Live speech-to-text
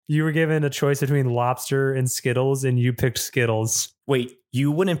You were given a choice between lobster and Skittles, and you picked Skittles. Wait, you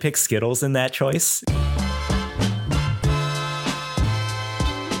wouldn't pick Skittles in that choice?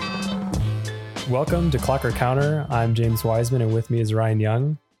 Welcome to ClockOrCounter. I'm James Wiseman, and with me is Ryan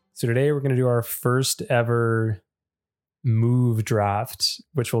Young. So today we're going to do our first ever move draft,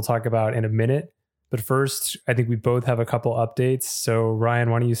 which we'll talk about in a minute. But first, I think we both have a couple updates. So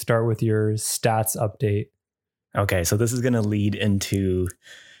Ryan, why don't you start with your stats update? Okay, so this is going to lead into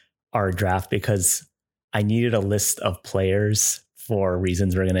our draft because I needed a list of players for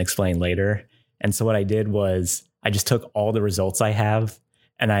reasons we're going to explain later. And so what I did was I just took all the results I have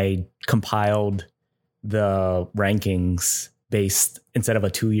and I compiled the rankings based, instead of a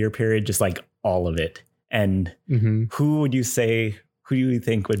 2-year period, just like all of it. And who do you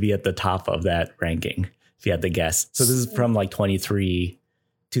think would be at the top of that ranking if you had to guess? So this is from like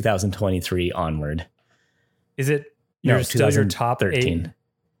 2023 onward. Is it still your top 8?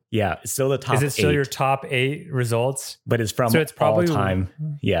 Yeah, it's still the top 8. Is it still your top 8 results? But it's from all time.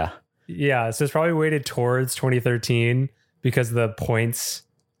 Yeah. Yeah, so it's probably weighted towards 2013 because the points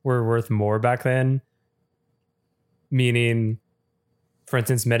were worth more back then. Meaning, for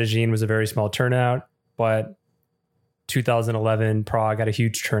instance, Medellin was a very small turnout, but 2011 Prague had a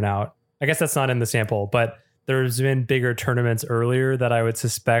huge turnout. I guess that's not in the sample, but there's been bigger tournaments earlier that I would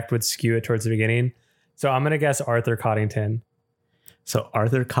suspect would skew it towards the beginning. So I'm going to guess Arthur Coddington. So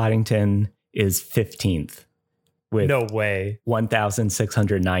Arthur Coddington is 15th with no way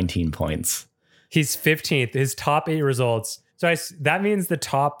 1,619 points. He's 15th. His top 8 results. So that means the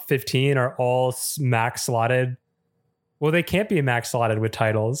top 15 are all max slotted. Well, they can't be max slotted with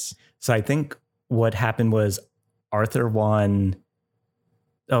titles. So I think what happened was Arthur won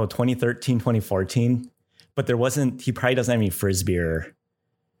 2013, 2014, but he probably doesn't have any frisbee or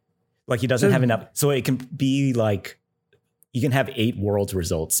like he doesn't have enough. So it can be like you can have 8 world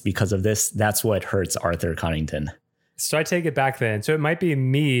results because of this. That's what hurts Arthur Coddington. So I take it back then. So it might be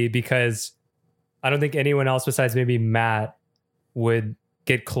me because I don't think anyone else besides maybe Matt would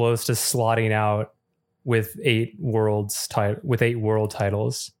get close to slotting out with 8 world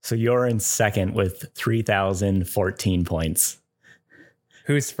titles. So you're in second with 3,014 points.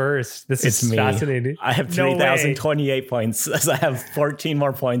 Who's first? This it's is me. Fascinating. I have 3,028 points. So I have 14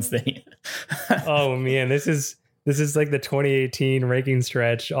 more points than you. Oh man, this is like the 2018 ranking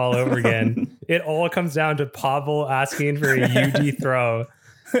stretch all over again. It all comes down to Pavel asking for a UD throw.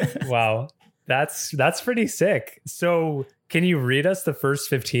 Wow. That's pretty sick. So can you read us the first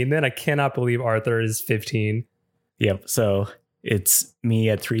 15 then? I cannot believe Arthur is 15. Yep. So it's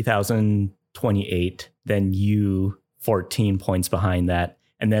me at 3,028, then you 14 points behind that,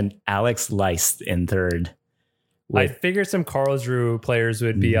 and then Alex Leist in third. I figured some Karlsruhe players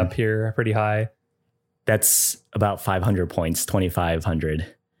would be up here pretty high. That's about 500 points,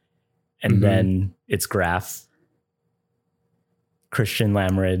 2,500. And then it's Graf, Christian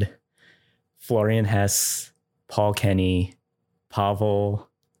Lamrid, Florian Hess, Paul Kenny, Pavel,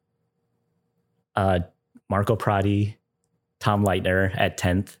 Marco Prati, Tom Leitner at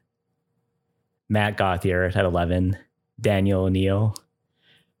 10th, Matt Gauthier at 11, Daniel O'Neill,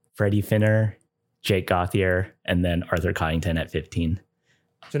 Freddie Finner, Jake Gauthier, and then Arthur Coddington at 15.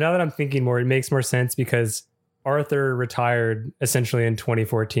 So now that I'm thinking more, it makes more sense because Arthur retired essentially in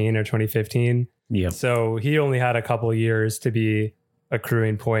 2014 or 2015. Yep. So he only had a couple years to be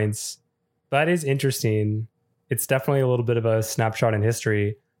accruing points. That is interesting. It's definitely a little bit of a snapshot in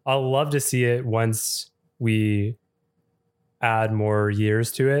history. I'll love to see it once we add more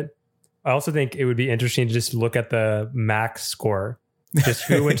years to it. I also think it would be interesting to just look at the max score. Just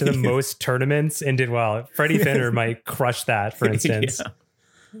who went to the most tournaments and did well. Freddie Finner might crush that, for instance. Yeah.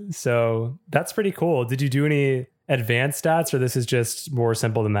 So that's pretty cool. Did you do any advanced stats, or this is just more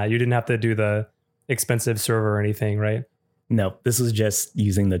simple than that? You didn't have to do the expensive server or anything, right? No, this was just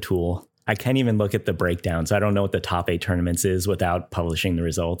using the tool. I can't even look at the breakdowns. I don't know what the top 8 tournaments is without publishing the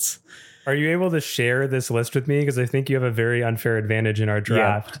results. Are you able to share this list with me? Because I think you have a very unfair advantage in our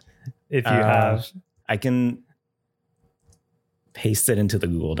draft. Yeah. If you have. I can paste it into the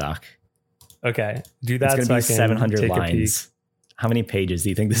Google Doc. Okay. Do that. It's going to be 700 lines. How many pages do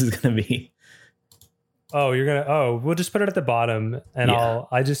you think this is going to be? We'll just put it at the bottom, and all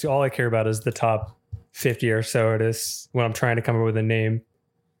I care about is the top 50 or so it is when I'm trying to come up with a name.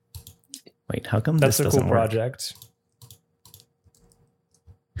 Wait, how come that's this a doesn't cool project?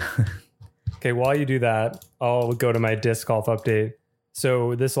 Okay, while you do that, I'll go to my disc golf update.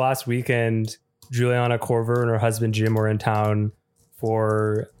 So this last weekend, Juliana Korver and her husband Jim were in town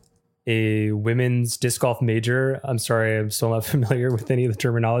for a women's disc golf major. I'm sorry, I'm still not familiar with any of the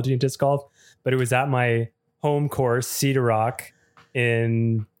terminology in disc golf, but it was at my home course, Cedar Rock,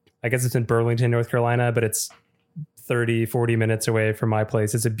 in I guess it's in Burlington, North Carolina, but it's 30, 40 minutes away from my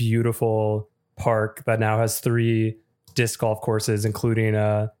place. It's a beautiful park that now has 3 disc golf courses, including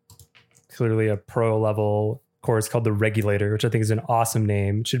clearly a pro level course called the Regulator, which I think is an awesome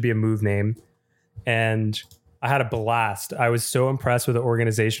name. It should be a move name. And I had a blast. I was so impressed with the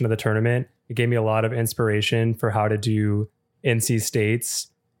organization of the tournament. It gave me a lot of inspiration for how to do NC States.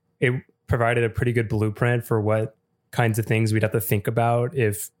 It provided a pretty good blueprint for what kinds of things we'd have to think about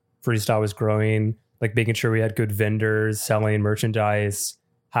if freestyle was growing, like making sure we had good vendors selling merchandise,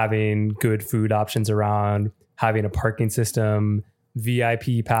 having good food options around, having a parking system,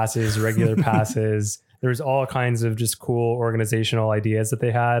 VIP passes, regular passes. There was all kinds of just cool organizational ideas that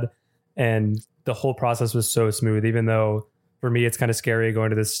they had. And the whole process was so smooth, even though for me, it's kind of scary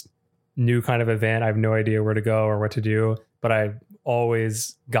going to this new kind of event. I have no idea where to go or what to do, but I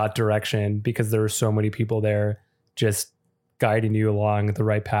always got direction because there were so many people there just guiding you along the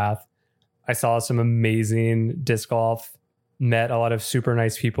right path. I saw some amazing disc golf, met a lot of super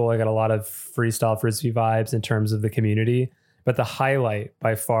nice people. I got a lot of freestyle frisbee vibes in terms of the community, but the highlight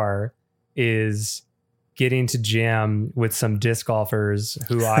by far is getting to jam with some disc golfers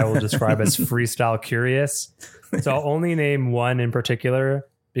who I will describe as freestyle curious. So I'll only name one in particular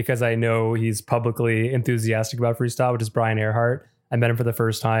because I know he's publicly enthusiastic about freestyle, which is Brian Earhart. I met him for the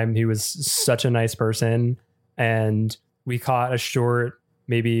first time. He was such a nice person. And we caught a short,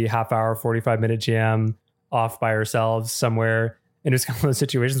 maybe half hour, 45-minute jam off by ourselves somewhere. And it was kind of those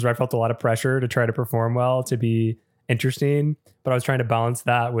situations where I felt a lot of pressure to try to perform well, to be interesting, but I was trying to balance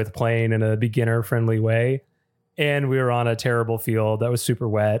that with playing in a beginner friendly way. And we were on a terrible field that was super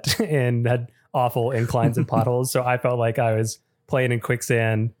wet and had awful inclines and potholes. So I felt like I was playing in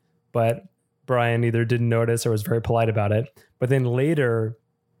quicksand, but Brian either didn't notice or was very polite about it. But then later,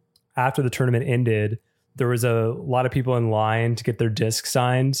 after the tournament ended, there was a lot of people in line to get their disc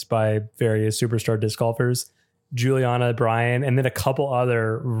signed by various superstar disc golfers, Juliana, Brian, and then a couple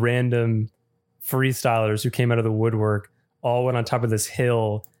other random freestylers who came out of the woodwork all went on top of this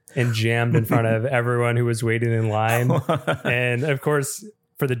hill and jammed in front of everyone who was waiting in line. And of course,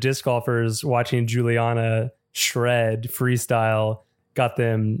 for the disc golfers, watching Juliana shred freestyle got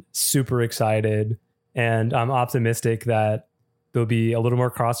them super excited. And I'm optimistic that there'll be a little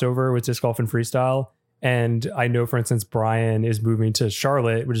more crossover with disc golf and freestyle. And I know, for instance, Brian is moving to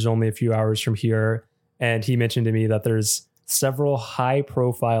Charlotte, which is only a few hours from here. And he mentioned to me that there's several high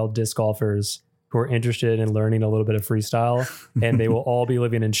profile disc golfers who are interested in learning a little bit of freestyle, and they will all be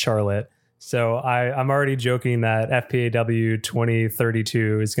living in Charlotte. So I'm already joking that FPAW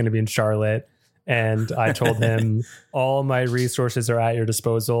 2032 is going to be in Charlotte. And I told him all my resources are at your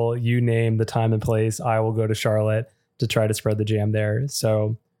disposal. You name the time and place, I will go to Charlotte to try to spread the jam there.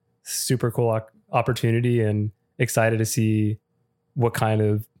 So super cool opportunity, and excited to see what kind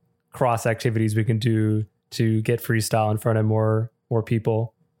of cross activities we can do to get freestyle in front of more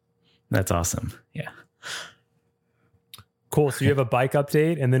people. That's awesome. Yeah. Cool. So you have a bike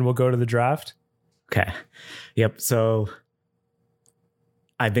update and then we'll go to the draft. Okay. Yep. So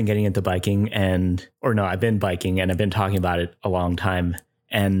I've been getting into biking I've been biking and I've been talking about it a long time.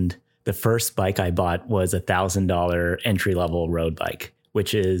 And the first bike I bought was $1,000 entry level road bike,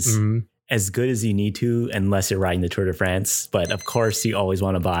 which is as good as you need to, unless you're riding the Tour de France. But of course you always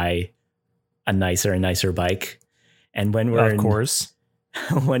want to buy a nicer bike. And when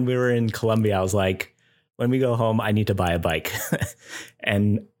when we were in Colombia, I was like, when we go home, I need to buy a bike.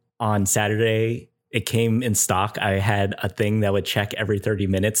 And on Saturday, it came in stock. I had a thing that would check every 30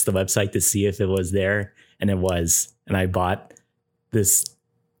 minutes the website to see if it was there. And it was. And I bought this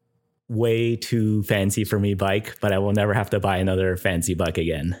way too fancy for me bike, but I will never have to buy another fancy bike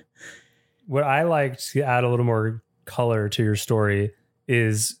again. What I like to add a little more color to your story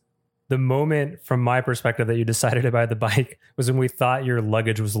is the moment from my perspective that you decided to buy the bike was when we thought your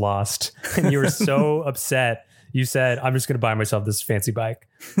luggage was lost and you were so upset. You said, I'm just going to buy myself this fancy bike,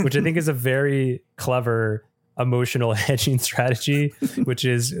 which I think is a very clever emotional hedging strategy, which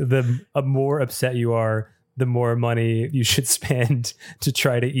is the more upset you are, the more money you should spend to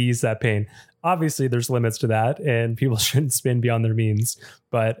try to ease that pain. Obviously, there's limits to that and people shouldn't spend beyond their means.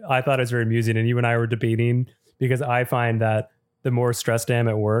 But I thought it was very amusing. And you and I were debating because I find that the more stressed I am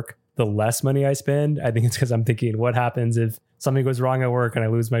at work, the less money I spend. I think it's because I'm thinking, what happens if something goes wrong at work and I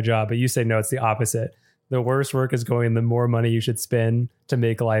lose my job? But you say, no, it's the opposite. The worse work is going, the more money you should spend to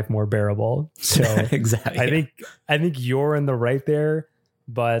make life more bearable. So exactly. I think you're in the right there,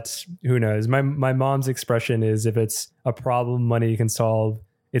 but who knows? My mom's expression is, if it's a problem money can solve,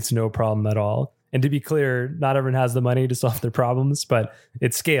 it's no problem at all. And to be clear, not everyone has the money to solve their problems, but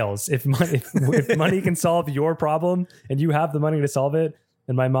it scales. If money can solve your problem and you have the money to solve it,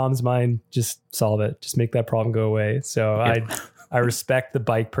 in my mom's mind, just solve it. Just make that problem go away. So I respect the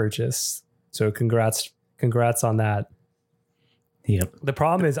bike purchase. So congrats on that. Yep. The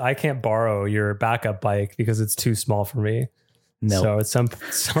problem is I can't borrow your backup bike because it's too small for me. No. So at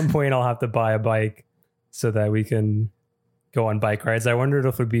some point I'll have to buy a bike so that we can go on bike rides. I wondered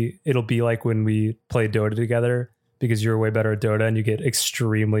if it'll be like when we play Dota together, because you're way better at Dota and you get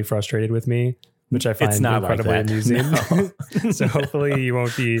extremely frustrated with me, which I find incredibly amusing. No. So hopefully you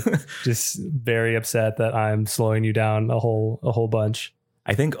won't be just very upset that I'm slowing you down a whole bunch.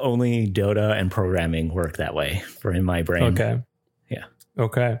 I think only Dota and programming work that way in my brain. Okay. Yeah.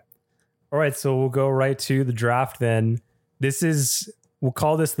 Okay. All right. So we'll go right to the draft then. We'll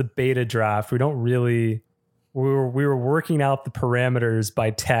call this the beta draft. We were working out the parameters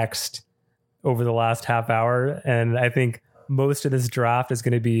by text over the last half hour. And I think most of this draft is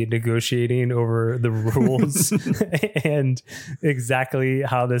going to be negotiating over the rules and exactly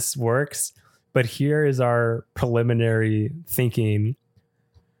how this works. But here is our preliminary thinking.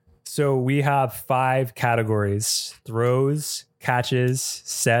 So we have 5 categories: throws, catches,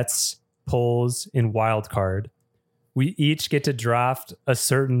 sets, pulls, and wild card. We each get to draft a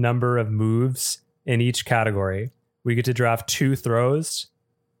certain number of moves in each category. We get to draft 2 throws,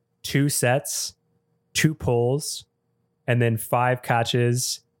 2 sets, 2 pulls, and then 5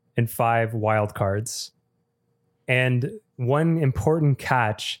 catches and 5 wild cards. And one important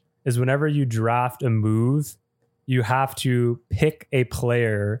catch is whenever you draft a move, you have to pick a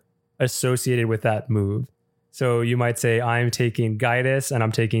player associated with that move. So you might say, I'm taking Guidus and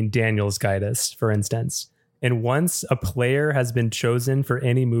I'm taking Daniel's Guidus, for instance. And once a player has been chosen for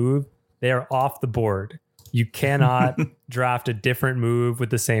any move, they are off the board. You cannot draft a different move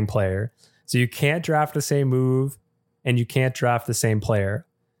with the same player. So you can't draft the same move and you can't draft the same player.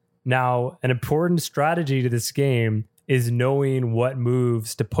 Now, an important strategy to this game is knowing what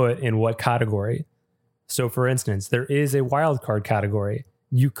moves to put in what category. So for instance, there is a wildcard category.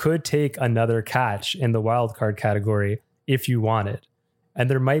 You could take another catch in the wildcard category if you wanted. And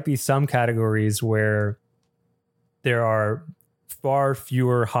there might be some categories where there are far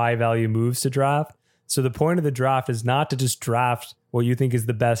fewer high value moves to draft. So the point of the draft is not to just draft what you think is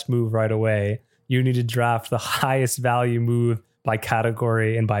the best move right away. You need to draft the highest value move by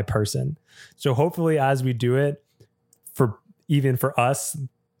category and by person. So hopefully as we do it, even for us,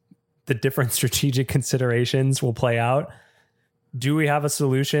 the different strategic considerations will play out. Do we have a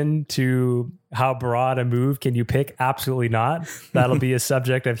solution to how broad a move can you pick? Absolutely not. That'll be a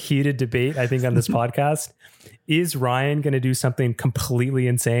subject of heated debate, I think, on this podcast. Is Ryan going to do something completely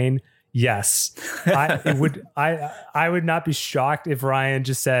insane? Yes. I would not be shocked if Ryan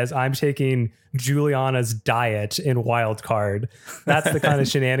just says, I'm taking Juliana's diet in wild card. That's the kind of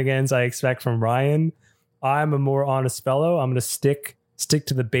shenanigans I expect from Ryan. I'm a more honest fellow. I'm going to stick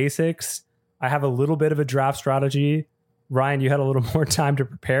to the basics. I have a little bit of a draft strategy. Ryan, you had a little more time to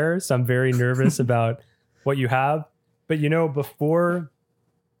prepare, so I'm very nervous about what you have. But before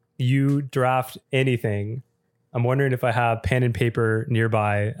you draft anything, I'm wondering if I have pen and paper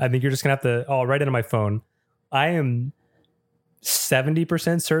nearby. I think you're just going to have to, I'll write it on my phone. I am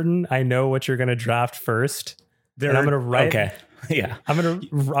 70% certain I know what you're going to draft first. And I'm going to write. Okay. Yeah. I'm going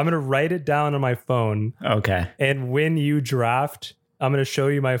to write it down on my phone. Okay. And when you draft, I'm going to show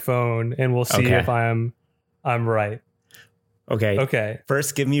you my phone and we'll see if I'm right. Okay. Okay.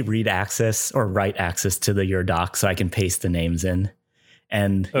 First, give me read access or write access to your doc so I can paste the names in.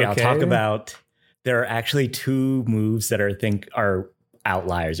 And I'll talk about, there are actually 2 moves that I think are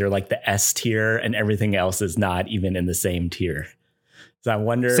outliers. They're like the S tier and everything else is not even in the same tier. So I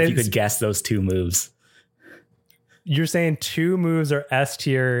wonder if you could guess those 2 moves. You're saying 2 moves are S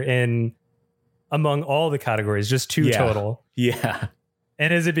tier among all the categories, just 2 total. Yeah.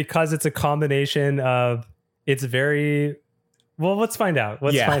 And is it because it's a combination of, it's very, well, let's find out.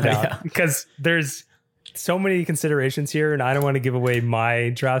 Let's find out. Because there's so many considerations here and I don't want to give away my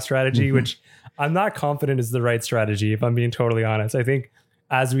draft strategy, which I'm not confident is the right strategy, if I'm being totally honest. I think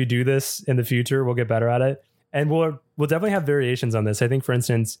as we do this in the future, we'll get better at it. And we'll definitely have variations on this. I think, for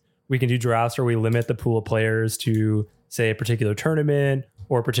instance, we can do drafts where we limit the pool of players to, say, a particular tournament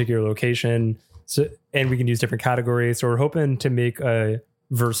or a particular location. So, and we can use different categories. So we're hoping to make a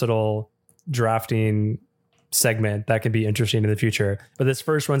versatile drafting segment that can be interesting in the future. But this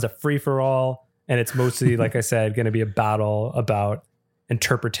first one's a free-for-all. And it's mostly, like I said, going to be a battle about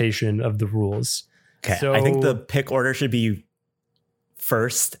interpretation of the rules. Okay. So, I think the pick order should be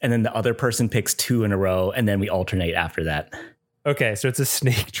first, and then the other person picks 2 in a row, and then we alternate after that. Okay. So it's a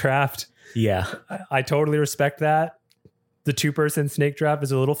snake draft. Yeah. I totally respect that. The 2-person snake draft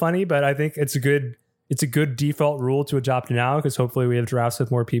is a little funny, but I think it's a good it's a good default rule to adopt now because hopefully we have drafts with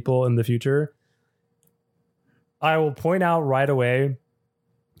more people in the future. I will point out right away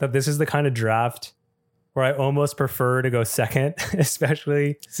that this is the kind of draft where I almost prefer to go second,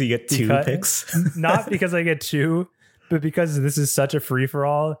 especially. So you get two picks? Not because I get two, but because this is such a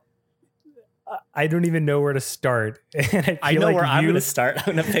free-for-all. I don't even know where to start. And I know where I'm going to start.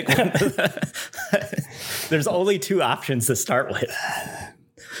 I'm going to pick one. There's only two options to start with.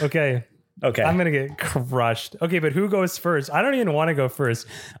 Okay. I'm going to get crushed. Okay, but who goes first? I don't even want to go first.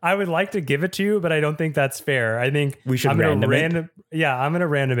 I would like to give it to you, but I don't think that's fair. I think we should random it. Yeah, I'm going to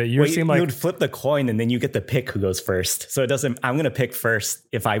random it. You seem like you would flip the coin and then you get to pick who goes first. So it doesn't. I'm going to pick first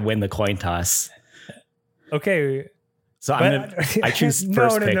if I win the coin toss. Okay. So I choose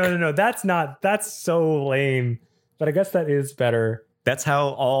first pick. No. That's so lame. But I guess that is better. That's how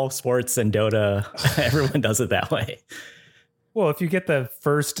all sports and Dota, everyone does it that way. Well, if you get the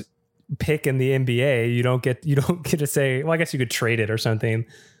first pick in the NBA, you don't get to say, well, I guess you could trade it or something.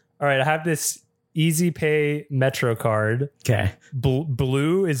 All right, I have this Easy Pay Metro card. Okay.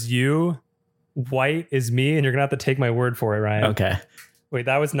 Blue is you, white is me, and you're gonna have to take my word for it, Ryan. Okay. Wait,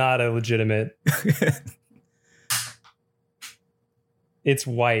 that was not a legitimate. It's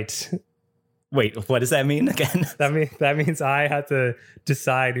white. Wait, what does that mean again? That means I have to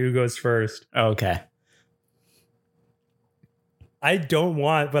decide who goes first. Okay. I don't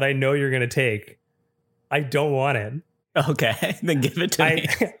want, but I know you're going to take. I don't want it. Okay, then give it to me.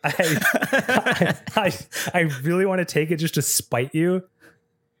 I really want to take it just to spite you.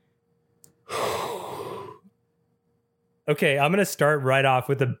 Okay, I'm going to start right off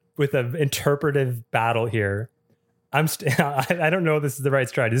with a interpretive battle here. I don't know if this is the right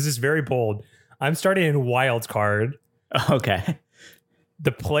strategy. This is very bold. I'm starting in wild card. Okay.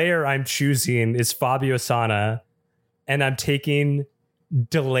 The player I'm choosing is Fabio Sana, and I'm taking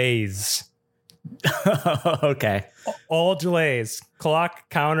delays. Okay. All delays. Clock,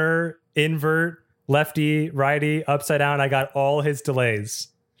 counter, invert, lefty, righty, upside down. I got all his delays.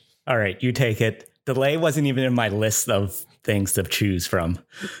 All right, you take it. Delay wasn't even in my list of things to choose from.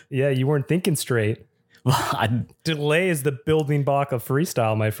 Yeah, you weren't thinking straight. Delay is the building block of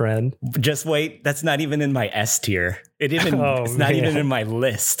freestyle, my friend. Just wait, that's not even in my S tier. It's not even in my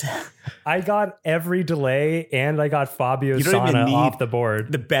list. I got every delay and I got Fabio Sana off the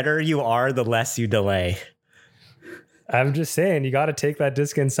board. The better you are, the less you delay. I'm just saying, you got to take that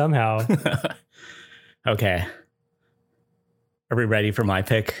disc in somehow. Okay. Are we ready for my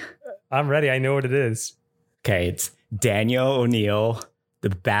pick? I'm ready. I know what it is. Okay, it's Daniel O'Neill,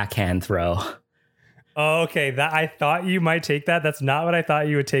 the backhand throw. Oh, okay, I thought you might take that. That's not what I thought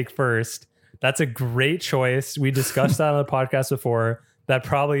you would take first. That's a great choice. We discussed that on the podcast before. That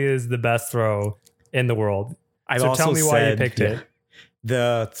probably is the best throw in the world. So tell me why you picked it.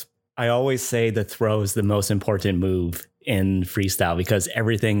 I always say the throw is the most important move in freestyle because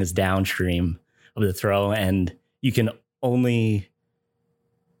everything is downstream of the throw, and you can only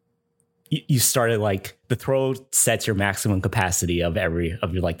you started like the throw sets your maximum capacity of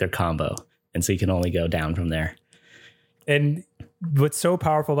their combo. And so you can only go down from there. And what's so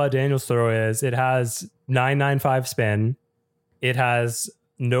powerful about Daniel's throw is it has 995 spin, it has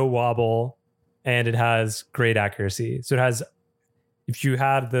no wobble, and it has great accuracy. So it has, if you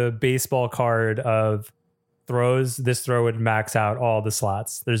had the baseball card of throws, this throw would max out all the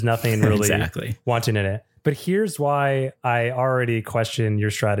slots. There's nothing really wanting in it. But here's why I already question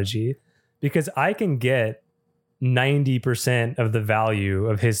your strategy. Because I can get 90% of the value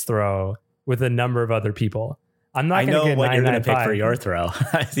of his throw with a number of other people. I'm not going to get what you're going to pick for your throw.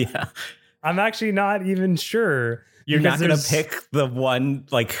 Yeah. I'm actually not even sure. You're not going to pick the one,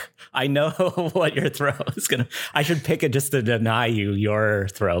 like, I know what your throw is going to, I should pick it just to deny you your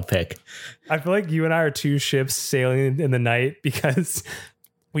throw pick. I feel like you and I are two ships sailing in the night because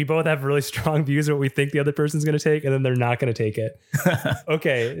we both have really strong views of what we think the other person's going to take, and then they're not going to take it.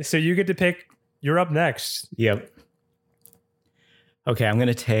 Okay, so you get to pick. You're up next. Yep. Okay, I'm going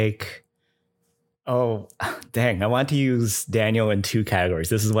to take... Oh, dang. I want to use Daniel in two categories.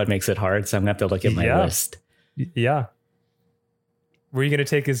 This is what makes it hard, so I'm going to have to look at my list. Yeah. Were you going to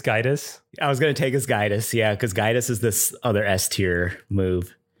take his Guidus? I was going to take his Guidus, yeah, because Guidus is this other S tier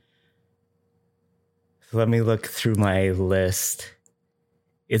move. So let me look through my list.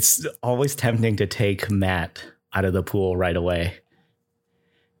 It's always tempting to take Matt out of the pool right away.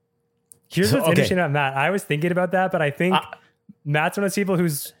 Here's what's interesting about Matt. I was thinking about that, but I think Matt's one of those people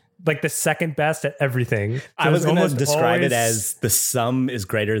who's like the second best at everything. So I was going to describe it as the sum is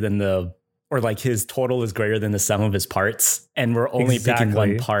greater than the or like his total is greater than the sum of his parts, and we're only picking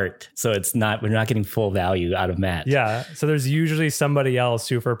one part, so we're not getting full value out of Matt. Yeah, so there's usually somebody else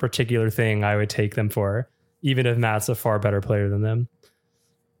who for a particular thing I would take them for, even if Matt's a far better player than them.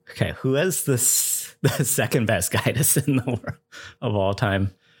 Okay, who has the second best Guidus in the world of all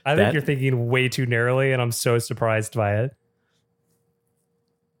time? I think you're thinking way too narrowly, and I'm so surprised by it.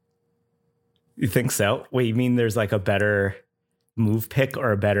 You think so? Wait, you mean there's like a better move pick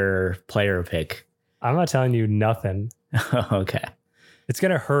or a better player pick? I'm not telling you nothing. Okay. It's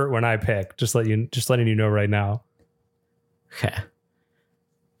gonna hurt when I pick. Just letting you know right now. Okay.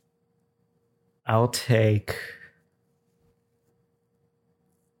 I'll take.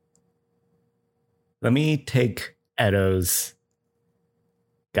 Let me take Edo's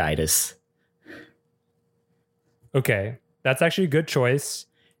Guidus. Okay, that's actually a good choice.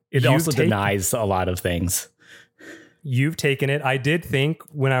 It also denies a lot of things. You've taken it. I did think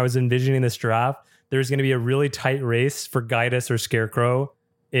when I was envisioning this draft, there's going to be a really tight race for Guidus or Scarecrow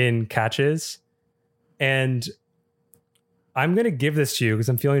in catches. And I'm going to give this to you because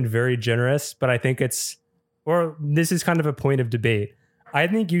I'm feeling very generous, but I think this is kind of a point of debate. I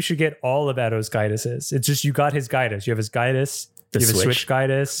think you should get all of Edo's Guiduses. It's just you got his Guidus. You have his Guidus, you have his Switch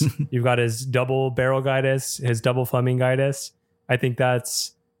Guidus, you've got his double barrel Guidus, his double Fleming Guidus. I think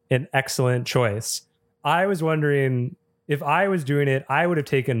that's an excellent choice. I was wondering if I was doing it, I would have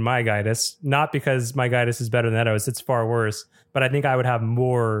taken my Guidus, not because my Guidus is better than Edo's, it's far worse, but I think I would have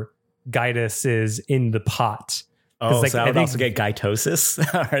more Guiduses in the pot. Oh, so I would also get Gaitosis?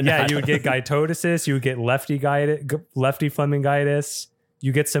 Yeah, you would get Gaitosis, you would get lefty Fleming Guidus,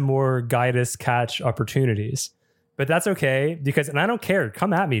 you get some more Guidus catch opportunities. But that's okay, and I don't care,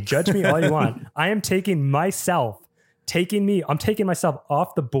 come at me, judge me all you want. I am taking myself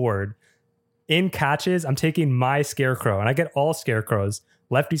off the board. In catches, I'm taking my Scarecrow, and I get all Scarecrows.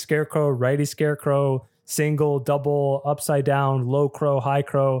 Lefty Scarecrow, righty Scarecrow, single, double, upside down, low crow, high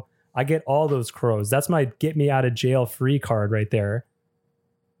crow. I get all those crows. That's my get me out of jail free card right there.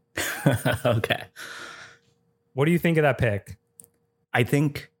 Okay. What do you think of that pick? I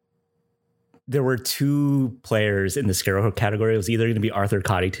think there were two players in the Scarecrow category. It was either going to be Arthur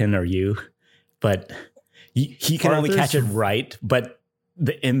Coddington or you, but he can only catch it right, but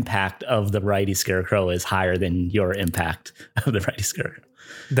the impact of the righty Scarecrow is higher than your impact of the righty Scarecrow.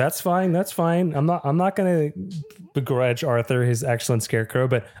 That's fine. I'm not going to begrudge Arthur his excellent Scarecrow,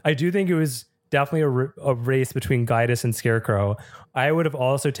 but I do think it was definitely a race between Guidus and Scarecrow. I would have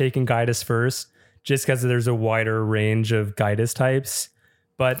also taken Guidus first, just because there's a wider range of Guidus types.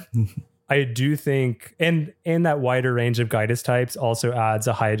 But I do think, and that wider range of Guidus types also adds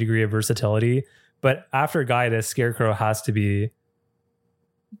a high degree of versatility. But after Guidus, Scarecrow has to be,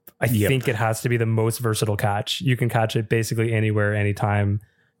 I think it has to be the most versatile catch. You can catch it basically anywhere, anytime,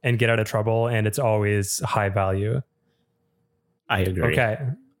 and get out of trouble, and it's always high value. I agree. Okay,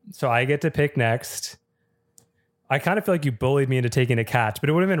 so I get to pick next. I kind of feel like you bullied me into taking a catch, but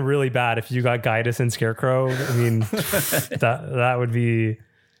it would have been really bad if you got Guidus and Scarecrow. I mean, that would be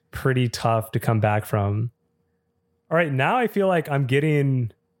pretty tough to come back from. All right, now I feel like I'm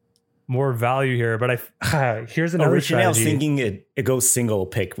getting more value here, but here's another originally strategy. I was thinking it goes single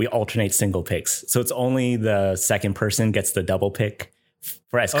pick. We alternate single picks, so it's only the second person gets the double pick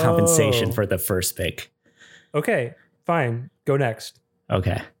as compensation for the first pick. Okay, fine. Go next.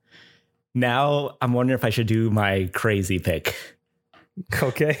 Okay. Now I'm wondering if I should do my crazy pick.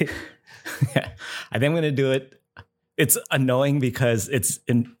 Okay. Yeah, I think I'm going to do it. It's annoying because it's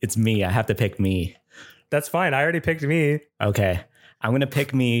me. I have to pick me. That's fine. I already picked me. Okay. I'm going to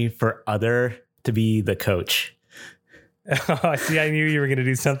pick me for other to be the coach. See, I knew you were going to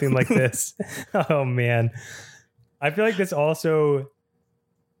do something like this. Oh, man. I feel like this also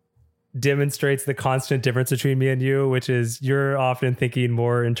demonstrates the constant difference between me and you, which is you're often thinking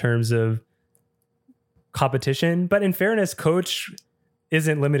more in terms of competition. But in fairness, coach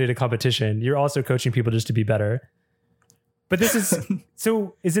isn't limited to competition. You're also coaching people just to be better. But this is,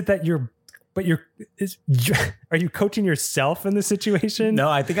 so is it that are you coaching yourself in this situation? No,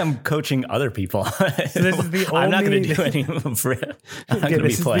 I think I'm coaching other people. So this is the I'm not going to do any for it. I'm not going to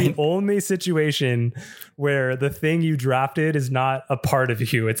be playing. This is the only situation where the thing you drafted is not a part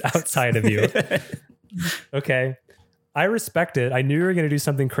of you. It's outside of you. Okay. I respect it. I knew you were going to do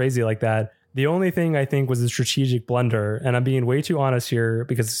something crazy like that. The only thing I think was a strategic blunder, and I'm being way too honest here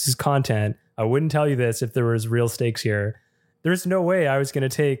because this is content. I wouldn't tell you this if there was real stakes here. There's no way I was going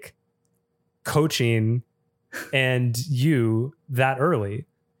to take coaching and you that early.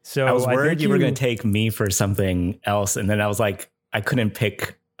 So I was worried you were going to take me for something else, and then I was like, I couldn't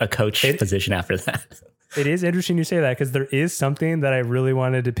pick a coach position after that. It is interesting you say that because there is something that I really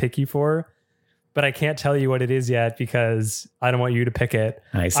wanted to pick you for, but I can't tell you what it is yet because I don't want you to pick it.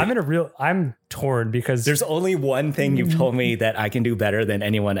 I see. I'm torn because there's only one thing you've told me that I can do better than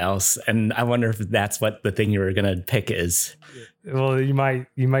anyone else, and I wonder if that's what the thing you were gonna pick is. Well, you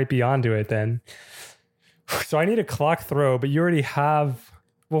might be onto it then. So I need a clock throw, but you already have.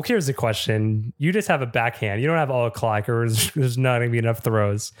 Well, here's the question: you just have a backhand. You don't have all a clock, or there's not gonna be enough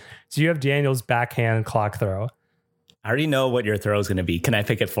throws. So you have Daniel's backhand clock throw. I already know what your throw is going to be. Can I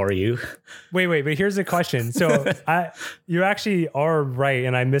pick it for you? Wait, but here's the question. So you actually are right,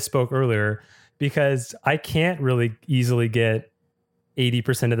 and I misspoke earlier because I can't really easily get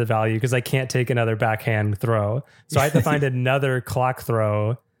 80% of the value because I can't take another backhand throw. So I have to find another clock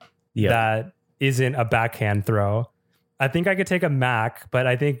throw that isn't a backhand throw. I think I could take a Mac, but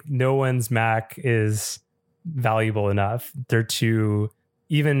I think no one's Mac is valuable enough. They're too,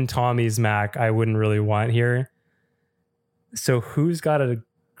 even Tommy's Mac, I wouldn't really want here. So who's got a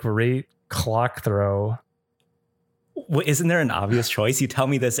great clock throw? Well, isn't there an obvious choice? You tell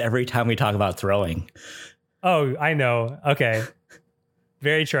me this every time we talk about throwing. Oh, I know. Okay.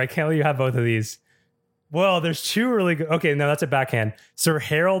 Very true. I can't believe you have both of these. Well, there's two really good. Okay, no, that's a backhand. Sir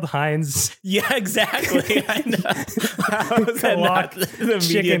Harold Hines. Yeah, exactly. I know. How is that not the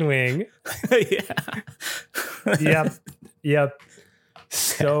chicken wing? Yeah. Yep.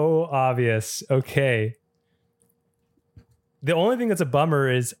 So obvious. Okay. The only thing that's a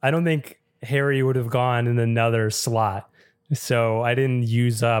bummer is I don't think Harry would have gone in another slot. So I didn't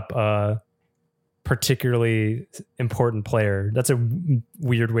use up a particularly important player. That's a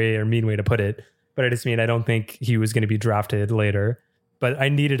weird way or mean way to put it. But I just mean I don't think he was going to be drafted later. But I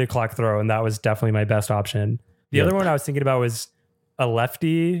needed a clock throw, and that was definitely my best option. The other one I was thinking about was a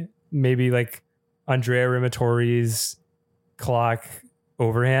lefty, maybe like Andrea Rimatori's clock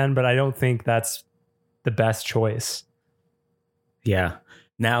overhand, but I don't think that's the best choice. Yeah.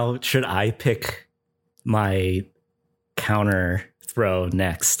 Now, should I pick my counter throw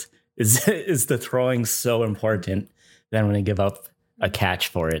next? Is the throwing so important that I'm going to give up a catch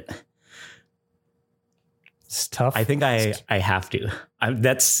for it? It's tough. I think I have to.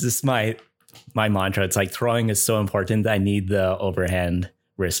 That's just my mantra. It's like throwing is so important that I need the overhand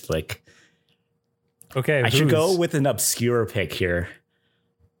wrist flick. Okay. I should go with an obscure pick here.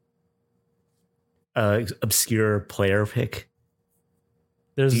 Obscure player pick.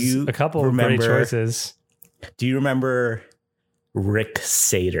 There's a couple of great choices. Do you remember Rick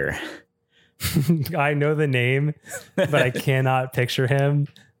Sater? I know the name, but I cannot picture him.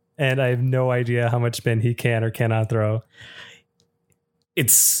 And I have no idea how much spin he can or cannot throw.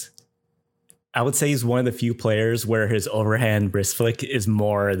 I would say he's one of the few players where his overhand wrist flick is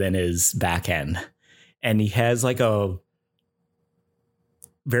more than his backhand. And he has like a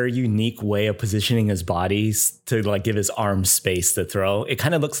very unique way of positioning his body to like give his arms space to throw. It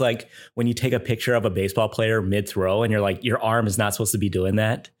kind of looks like when you take a picture of a baseball player mid throw and you're like, your arm is not supposed to be doing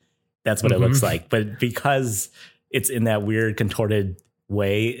that. That's what it looks like. But because it's in that weird contorted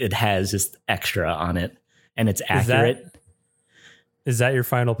way, it has just extra on it and it's accurate. Is that your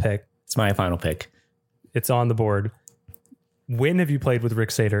final pick? It's my final pick. It's on the board. When have you played with Rick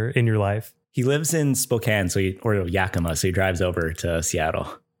Sater in your life? He lives in Spokane, or Yakima, so he drives over to Seattle.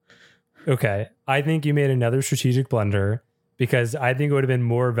 Okay. I think you made another strategic blunder because I think it would have been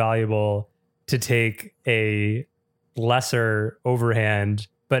more valuable to take a lesser overhand,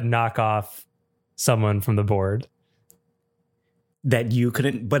 but knock off someone from the board. That you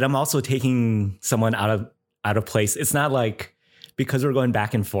couldn't, but I'm also taking someone out of place. It's not like, because we're going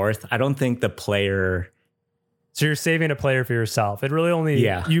back and forth, I don't think the player... So you're saving a player for yourself. It really only,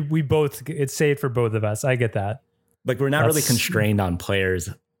 it's saved for both of us. I get that. Like we're not really constrained on players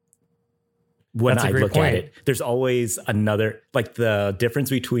when I look at it. There's always another, like the difference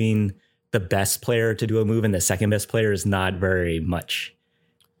between the best player to do a move and the second best player is not very much.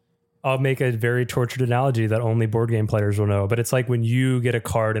 I'll make a very tortured analogy that only board game players will know, but it's like when you get a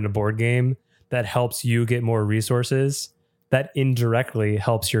card in a board game that helps you get more resources, that indirectly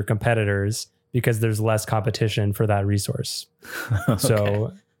helps your competitors because there's less competition for that resource. Okay.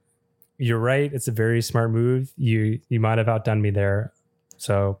 So you're right. It's a very smart move. You might have outdone me there.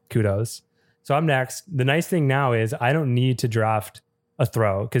 So kudos. So I'm next. The nice thing now is I don't need to draft a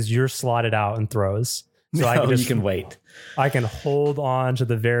throw because you're slotted out in throws. So you can wait. I can hold on to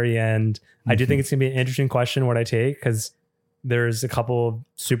the very end. I do think it's going to be an interesting question what I take because there's a couple of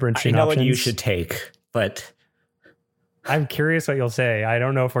super interesting options. I know what you should take, but I'm curious what you'll say. I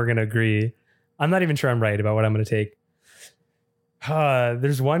don't know if we're going to agree. I'm not even sure I'm right about what I'm going to take.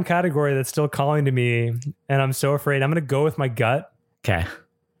 There's one category that's still calling to me, and I'm so afraid. I'm going to go with my gut. Okay.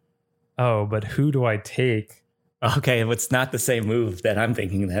 Oh, but who do I take? Okay, it's not the same move that I'm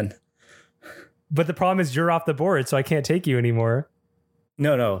thinking then. But the problem is you're off the board, so I can't take you anymore.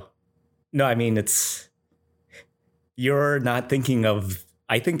 No. I mean, you're not thinking of.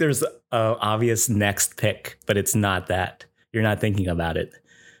 I think there's a obvious next pick, but it's not that. You're not thinking about it.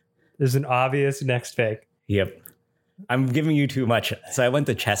 There's an obvious next pick. Yep. I'm giving you too much. So I went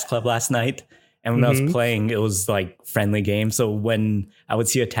to chess club last night, and when I was playing, it was like friendly game. So when I would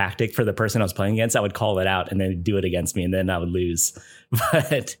see a tactic for the person I was playing against, I would call it out and then do it against me, and then I would lose.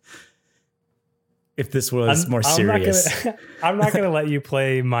 But if this was more serious, I'm not going to let you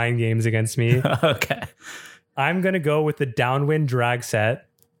play mind games against me. Okay. I'm going to go with the downwind drag set.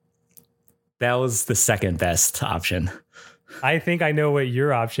 That was the second best option. I think I know what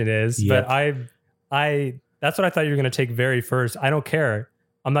your option is, Yep. but I that's what I thought you were going to take very first. I don't care.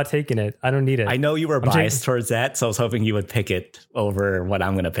 I'm not taking it. I don't need it. I know you were biased towards that, so I was hoping you would pick it over what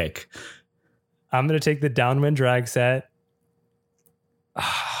I'm going to pick. I'm going to take the downwind drag set.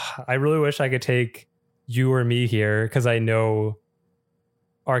 I really wish I could take you or me here because I know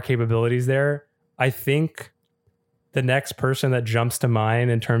our capabilities there. I think the next person that jumps to mind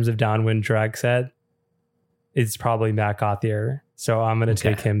in terms of downwind drag set is probably Matt Gauthier. So I'm going to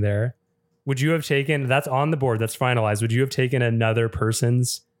take him there. Would you have taken, that's on the board, that's finalized. Would you have taken another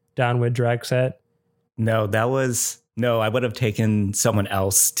person's downwind drag set? No, I would have taken someone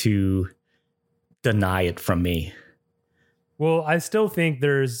else to deny it from me. Well, I still think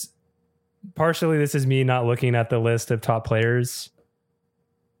there's partially, this is me not looking at the list of top players,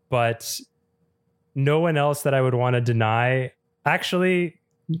 but no one else that I would want to deny. Actually,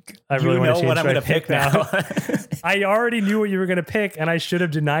 I really want to change what I'm going to pick now. I already knew what you were going to pick, and I should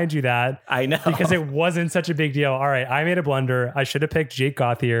have denied you that. I know. Because it wasn't such a big deal. All right, I made a blunder. I should have picked Jake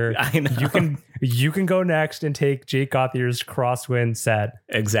Gauthier. I know. You can go next and take Jake Gauthier's crosswind set.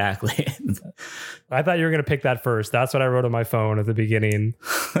 Exactly. I thought you were going to pick that first. That's what I wrote on my phone at the beginning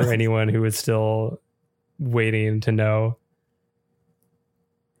for anyone who was still waiting to know.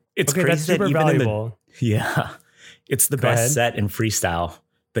 It's okay, crazy that's super that even valuable. It's the best set in freestyle.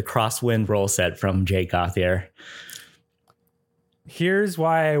 The crosswind roll set from Jake Gauthier. Here's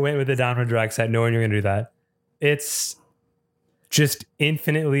why I went with the downwind drag set, knowing you're going to do that. It's just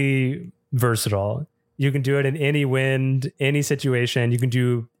infinitely versatile. You can do it in any wind, any situation. You can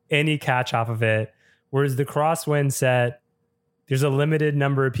do any catch off of it. Whereas the crosswind set, there's a limited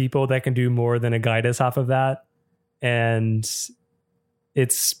number of people that can do more than a guidus off of that. And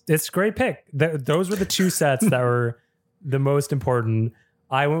it's a great pick. Those were the two sets that were the most important.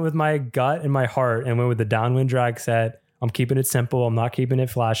 I went with my gut and my heart and went with the downwind drag set. I'm keeping it simple. I'm not keeping it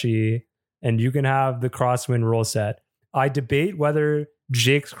flashy. And you can have the crosswind roll set. I debate whether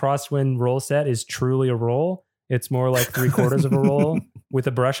Jake's crosswind roll set is truly a roll. It's more like 3/4 of a roll with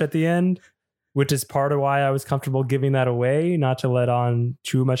a brush at the end, which is part of why I was comfortable giving that away, not to let on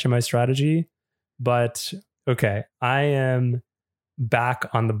too much of my strategy. But okay, I am back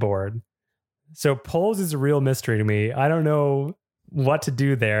on the board. So polls is a real mystery to me. I don't know what to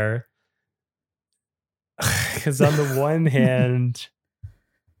do there. Because on the one hand,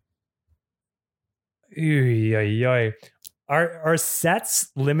 are sets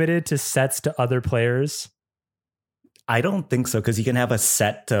limited to sets to other players? I don't think so, because you can have a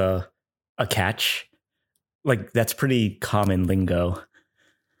set to a catch. Like, that's pretty common lingo.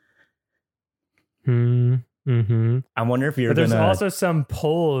 I wonder if you're there's also some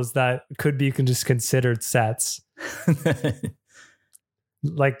polls that could be just considered sets.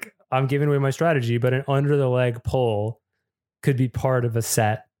 Like, I'm giving away my strategy, but an under the leg pull could be part of a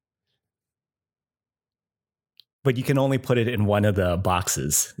set. But you can only put it in one of the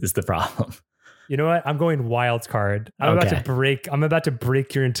boxes is the problem. You know what? I'm going wild card. I'm about to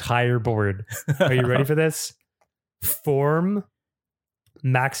break your entire board. Are you ready for this? Form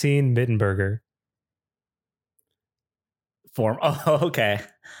Maxine Mittenberger. Form. Oh, okay.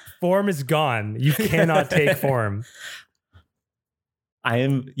 Form is gone. You cannot take form.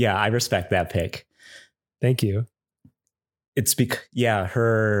 I respect that pick. Thank you. It's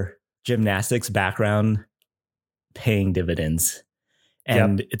her gymnastics background paying dividends.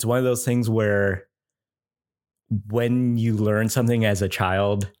 And It's one of those things where when you learn something as a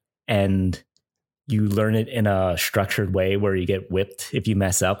child and you learn it in a structured way where you get whipped if you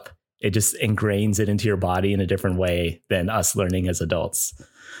mess up, it just ingrains it into your body in a different way than us learning as adults.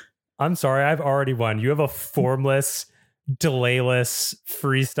 I'm sorry, I've already won. You have a formless, delayless,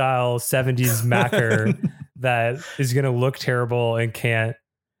 freestyle 70s macker that is going to look terrible and can't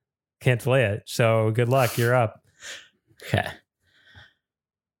delay it. So good luck. You're up. Okay.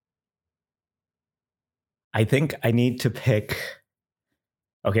 I think I need to pick.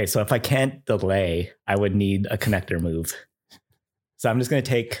 Okay, so if I can't delay, I would need a connector move. So I'm just going to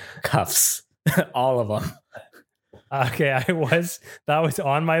take cuffs. All of them. Okay, that was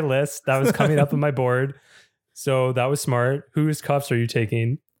on my list. That was coming up on my board. So that was smart. Whose cuffs are you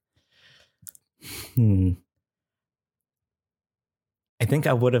taking? I think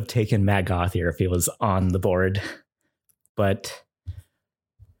I would have taken Matt Gauthier if he was on the board. But,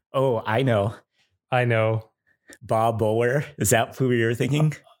 I know. Bob Bowler. Is that who you're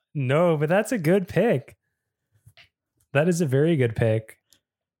thinking? No, but that's a good pick. That is a very good pick.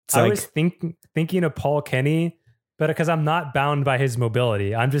 I was thinking of Paul Kenny, but because I'm not bound by his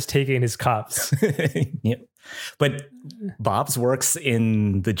mobility, I'm just taking his cuffs. Yep. But Bob's works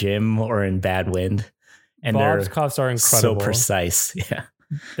in the gym or in bad wind. And Bob's cuffs are incredible. So precise. Yeah.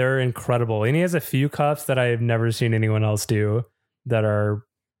 They're incredible. And he has a few cuffs that I've never seen anyone else do that are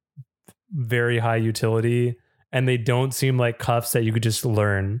very high utility. And they don't seem like cuffs that you could just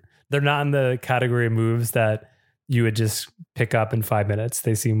learn. They're not in the category of moves that you would just pick up in 5 minutes.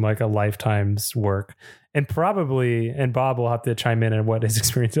 They seem like a lifetime's work. And Bob will have to chime in on what his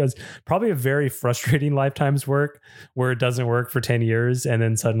experience was. Probably a very frustrating lifetime's work where it doesn't work for 10 years and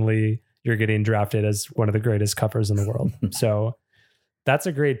then suddenly you're getting drafted as one of the greatest cuffers in the world. So that's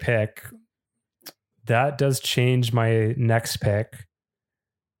a great pick. That does change my next pick.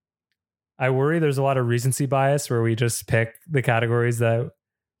 I worry there's a lot of recency bias where we just pick the categories that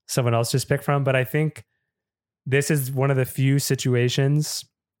someone else just picked from. But I think this is one of the few situations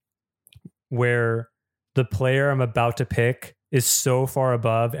where the player I'm about to pick is so far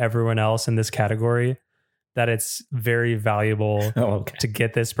above everyone else in this category that it's very valuable to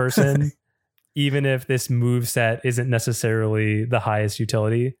get this person, even if this move set isn't necessarily the highest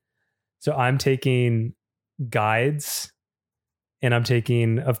utility. So I'm taking guides, and I'm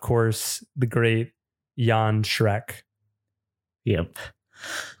taking, of course, the great Jan Shrek. Yep.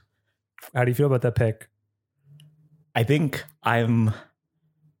 How do you feel about that pick? I think I'm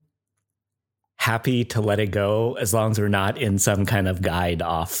happy to let it go as long as we're not in some kind of guide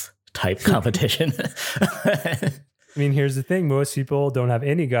off type competition. I mean, here's the thing. Most people don't have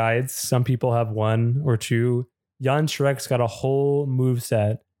any guides. Some people have one or two. Jan Shrek's got a whole move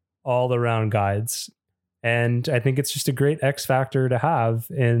set all around guides. And I think it's just a great X factor to have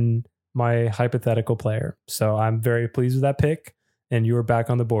in my hypothetical player. So I'm very pleased with that pick. And you are back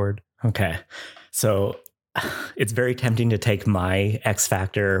on the board. Okay. So it's very tempting to take my X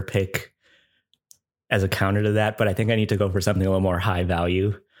factor pick as a counter to that, but I think I need to go for something a little more high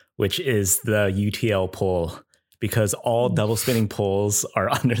value, which is the UTL pull, because all double spinning pulls are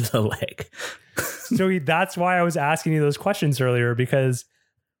under the leg. So that's why I was asking you those questions earlier, because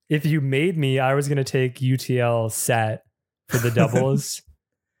if you made me, I was going to take UTL set for the doubles,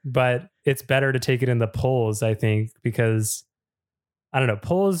 but it's better to take it in the pulls, I think, because I don't know,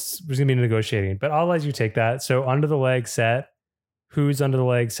 pulls was going to be negotiating, but I'll let you take that. So under the leg set, whose under the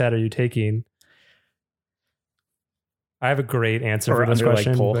leg set are you taking? I have a great answer for this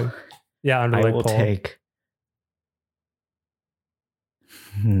question. Pull. Yeah, under leg pull. I will take.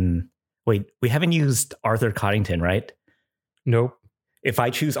 Wait, we haven't used Arthur Coddington, right? Nope. If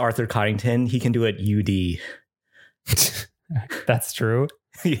I choose Arthur Coddington, he can do it UD. That's true.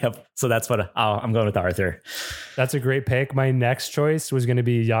 Yep. So that's what I'm going with Arthur. That's a great pick. My next choice was going to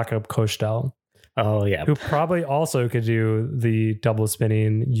be Jakob Kostel. Oh, yeah. Who probably also could do the double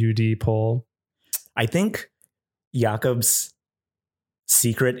spinning UD pull. I think Jakob's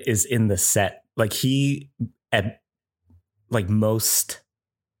secret is in the set. Like he at like most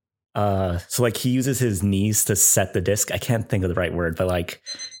so like he uses his knees to set the disc. I can't think of the right word, but like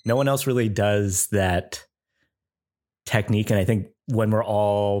no one else really does that technique. And I think when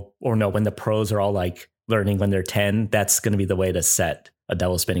when the pros are all like learning when they're 10, that's going to be the way to set a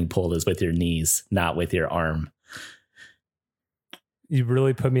double spinning pull is with your knees, not with your arm. You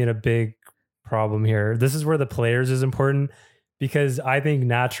really put me in a big problem here. This is where the players is important, because I think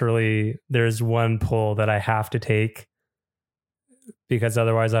naturally there's one pull that I have to take, because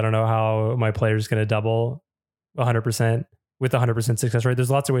otherwise I don't know how my player is going to double 100% with 100% success rate.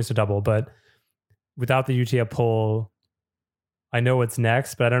 There's lots of ways to double, but without the UTF pull, I know what's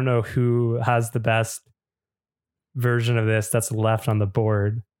next, but I don't know who has the best version of this that's left on the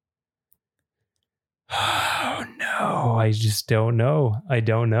board. Oh no, I just don't know. I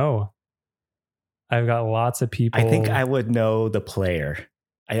don't know. I've got lots of people. I think I would know the player.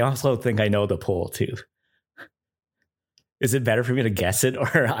 I also think I know the pull too. Is it better for me to guess it,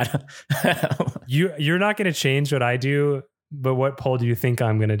 or I don't? You're not going to change what I do, but what pull do you think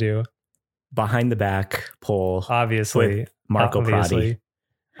I'm going to do? Behind the back pull, obviously. Marco Prati.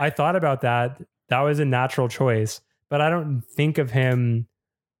 I thought about that. That was a natural choice, but I don't think of him.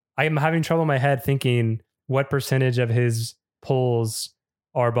 I'm having trouble in my head thinking what percentage of his pulls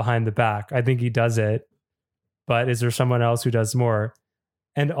are behind the back. I think he does it, but is there someone else who does more?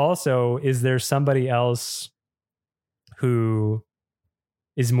 And also, is there somebody else who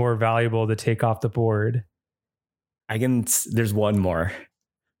is more valuable to take off the board? There's one more,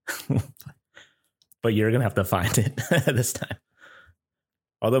 but you're going to have to find it this time.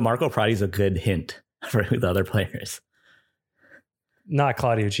 Although Marco Prati is a good hint for the other players. Not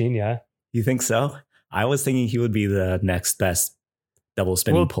Claudio Cigna. You think so? I was thinking he would be the next best double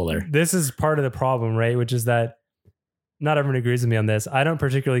spinning puller. This is part of the problem, right? Which is that not everyone agrees with me on this. I don't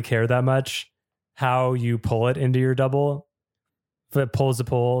particularly care that much how you pull it into your double. If it pulls a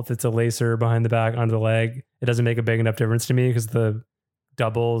pull, if it's a lacer behind the back, under the leg, it doesn't make a big enough difference to me because the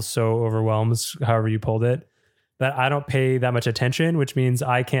double so overwhelms however you pulled it that I don't pay that much attention, which means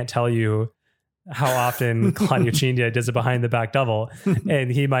I can't tell you how often Claudio Cigna does a behind the back double.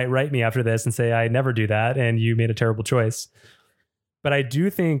 And he might write me after this and say, I never do that, and you made a terrible choice. But I do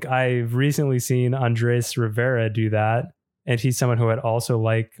think I've recently seen Andres Rivera do that, and he's someone who I'd also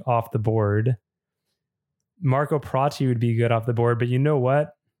like off the board. Marco Prati would be good off the board, but you know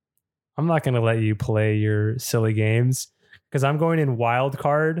what? I'm not going to let you play your silly games because I'm going in wild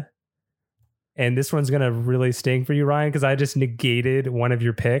card, and this one's going to really sting for you, Ryan, because I just negated one of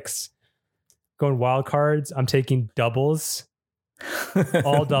your picks. Going wild cards, I'm taking doubles.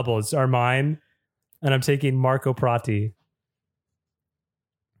 All doubles are mine, and I'm taking Marco Prati.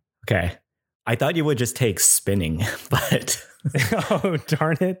 Okay. I thought you would just take spinning, but... Oh,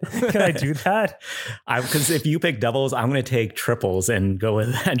 darn it. Can I do that? Because if you pick doubles, I'm going to take triples and go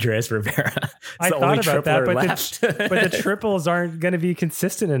with Andres Rivera. It's I the thought only about that, tripler but the triples aren't going to be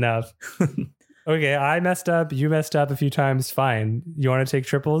consistent enough. Okay, I messed up. You messed up a few times. Fine. You want to take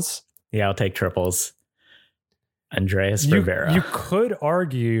triples? Yeah, I'll take triples. Andres Rivera. You could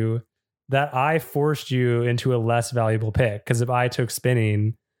argue that I forced you into a less valuable pick because if I took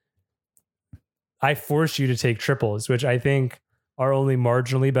spinning, I forced you to take triples, which I think are only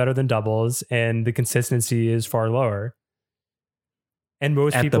marginally better than doubles, and the consistency is far lower. And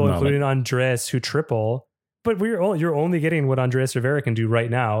most people, including Andres, who triple, but you're only getting what Andres Rivera can do right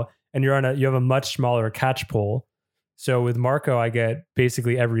now, and you have a much smaller catch pool. So with Marco, I get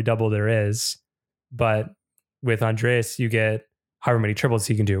basically every double there is, but with Andres, you get however many triples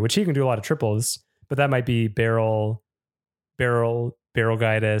he can do, which he can do a lot of triples, but that might be barrel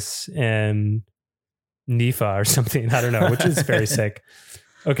guidus, and Nifa or something. I don't know, which is very sick.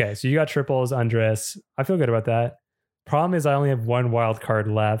 Okay, so you got triples, Andres. I feel good about that. Problem is I only have one wild card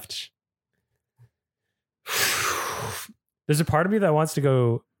left. There's a part of me that wants to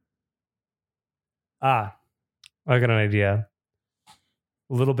go, I got an idea.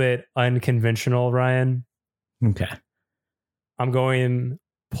 A little bit unconventional, Ryan. Okay. I'm going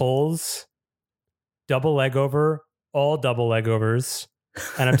pulls, double leg over, all double leg overs,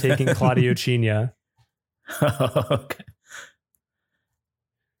 and I'm taking Claudio Cigna. Okay.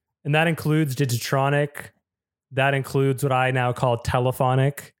 And that includes Digitronic. That includes what I now call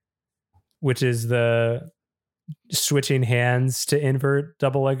telephonic, which is the switching hands to invert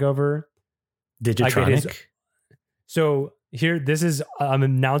double leg over. Digitronic? So here, I'm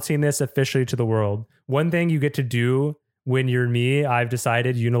announcing this officially to the world. One thing you get to do when you're me, I've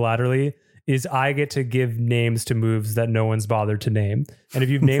decided unilaterally, is I get to give names to moves that no one's bothered to name. And if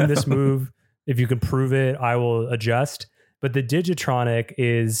you've named this move, if you can prove it, I will adjust. But the Digitronic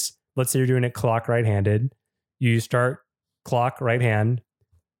is, let's say you're doing it clock right-handed. You start clock right hand,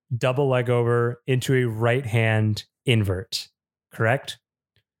 double leg over into a right hand invert. Correct?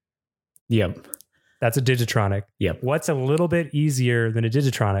 Yep. That's a Digitronic. Yep. What's a little bit easier than a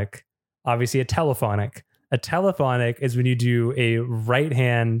Digitronic? Obviously a telephonic. A telephonic is when you do a right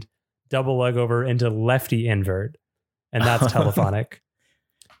hand double leg over into lefty invert. And that's telephonic.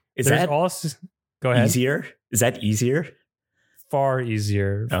 Is that also, go ahead. Easier? Is that easier? Far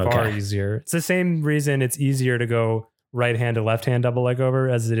easier. Okay. Far easier. It's the same reason it's easier to go right hand to left hand double leg over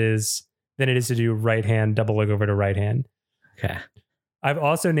than it is to do right hand double leg over to right hand. Okay. I've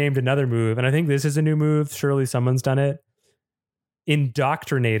also named another move, and I think this is a new move. Surely someone's done it.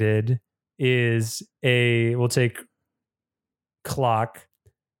 Indoctrinated is we'll take clock,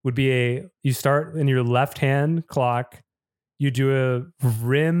 would be you start in your left hand clock, you do a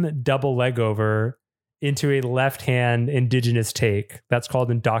rim double leg over into a left hand indigenous take. That's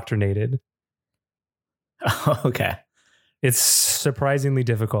called indoctrinated. Okay. It's surprisingly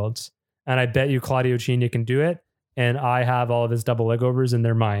difficult. And I bet you Claudio Cigna can do it. And I have all of his double leg overs and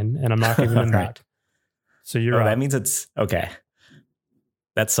they're mine. And I'm not giving him right. that. So you're right. That means it's okay.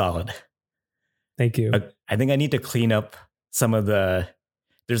 That's solid. Thank you. I think I need to clean up some of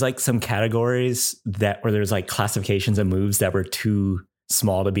there's like some categories where there's like classifications of moves that were too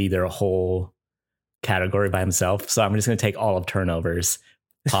small to be their whole category by himself. So I'm just going to take all of turnovers.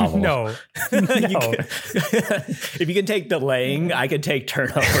 Pavel. No. If you can take delaying, I can take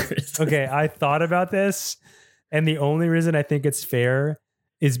turnovers. Okay, I thought about this, and the only reason I think it's fair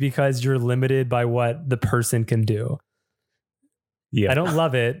is because you're limited by what the person can do. Yeah. I don't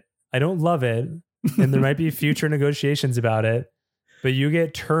love it. And there might be future negotiations about it, but you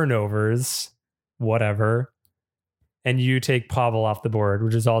get turnovers, whatever, and you take Pavel off the board,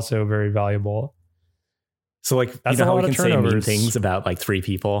 which is also very valuable. So like, that's you know a how lot we of can say mean turnovers. things about like 3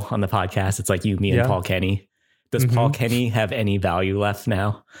 people on the podcast? It's like you, me, and Paul Kenny. Does Paul Kenny have any value left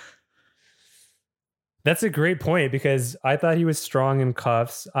now? That's a great point, because I thought he was strong in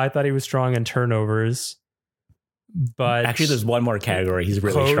cuffs. I thought he was strong in turnovers. But actually, there's one more category he's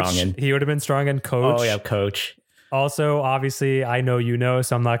really strong in. He would have been strong in coach. Oh, yeah, coach. Also, obviously, I know you know,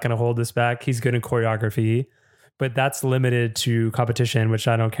 so I'm not going to hold this back. He's good in choreography, but that's limited to competition, which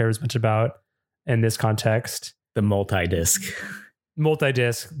I don't care as much about in this context. The multi-disc.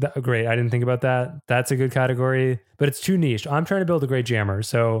 Great. I didn't think about that. That's a good category, but it's too niche. I'm trying to build a great jammer,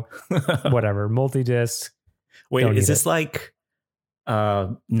 so whatever. Multi-disc. Wait, is this like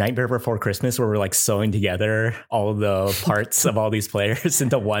Nightmare Before Christmas, where we're like sewing together all the parts of all these players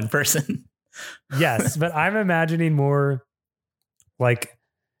into one person? Yes, but I'm imagining more like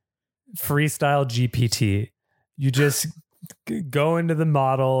freestyle GPT. You just go into the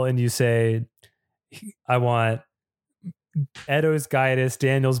model and you say, I want Edo's guidus,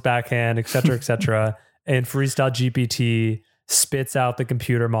 Daniel's backhand, etc., etc. And freestyle GPT spits out the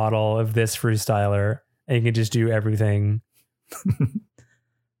computer model of this freestyler, and you can just do everything.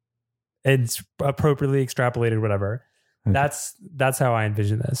 It's appropriately extrapolated, whatever. Okay. That's how I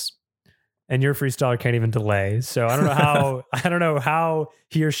envision this. And your freestyler can't even delay. So I don't know how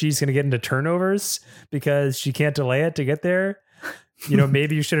he or she's going to get into turnovers because she can't delay it to get there. You know,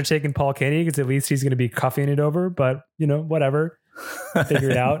 maybe you should have taken Paul Kenny, because at least he's going to be cuffing it over, but you know, whatever.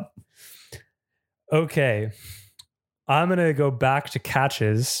 Figure it out. Okay. I'm going to go back to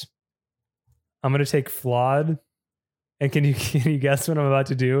catches. I'm going to take flawed. And can you guess what I'm about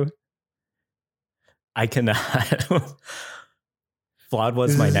to do? I cannot. Flawed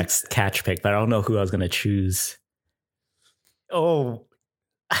was my next catch pick, but I don't know who I was going to choose. Oh,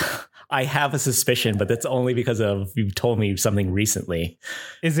 I have a suspicion, but that's only because of you've told me something recently.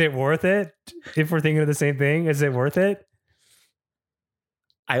 Is it worth it? If we're thinking of the same thing, is it worth it?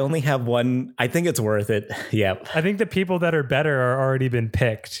 I only have one. I think it's worth it. Yep. I think the people that are better are already been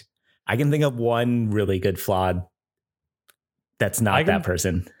picked. I can think of one really good flawed that's not that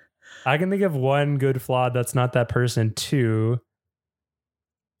person. I can think of one good flawed that's not that person too.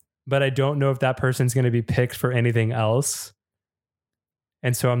 But I don't know if that person's going to be picked for anything else.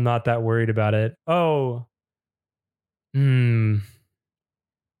 And so I'm not that worried about it. Oh. I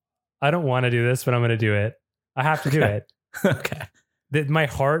don't want to do this, but I'm going to do it. I have to do it. Okay. My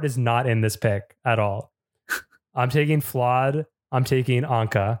heart is not in this pick at all. I'm taking flawed. I'm taking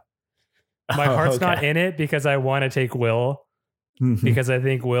Anka. My heart's not in it because I want to take Will. Because I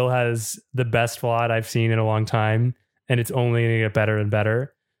think Will has the best flawed I've seen in a long time. And it's only going to get better and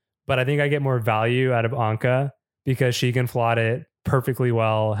better. But I think I get more value out of Anka because she can flawed it perfectly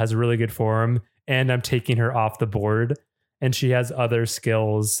well, has a really good form, and I'm taking her off the board. And she has other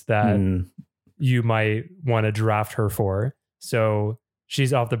skills that you might want to draft her for. So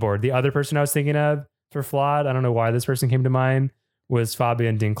she's off the board. The other person I was thinking of for flawed, I don't know why this person came to mind, was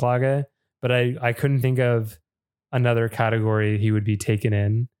Fabian Dinklage, but I couldn't think of another category he would be taken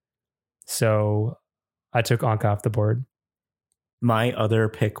in. So I took Anka off the board. My other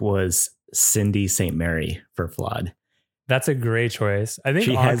pick was Cindy St. Mary for flawed. That's a great choice. I think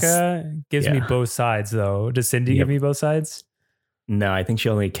Anka gives me both sides, though. Does Cindy give me both sides? No, I think she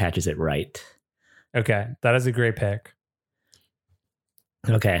only catches it right. Okay. That is a great pick.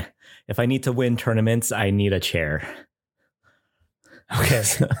 Okay. If I need to win tournaments, I need a chair. Okay.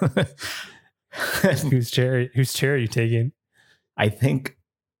 Whose chair are you taking? I think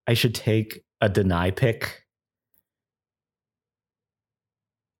I should take a deny pick.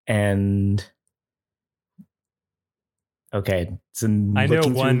 And okay, so I know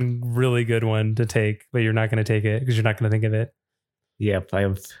one really good one to take, but you're not going to take it because you're not going to think of it. Yep,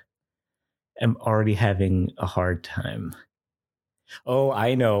 I am already having a hard time. Oh,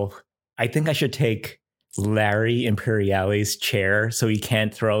 I know. I think I should take Larry Imperiale's chair so he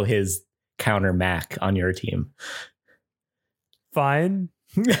can't throw his counter Mac on your team. Fine.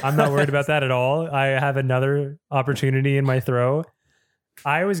 I'm not worried about that at all. I have another opportunity in my throw.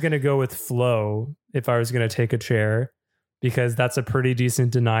 I was going to go with Flo if I was going to take a chair, because that's a pretty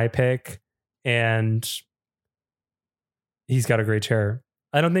decent deny pick. And He's got a great chair.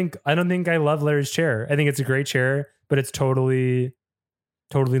 I don't think I love Larry's chair. I think it's a great chair, but it's totally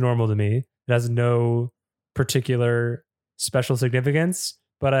normal to me. It has no particular special significance,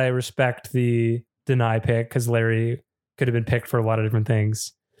 but I respect the deny pick because Larry could have been picked for a lot of different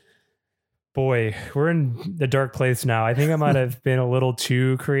things. Boy, we're in a dark place now. I think I might have been a little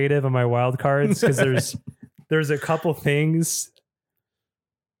too creative on my wild cards because there's a couple things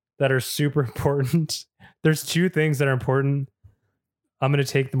that are super important. There's two things that are important. I'm going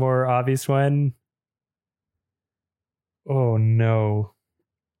to take the more obvious one. Oh no,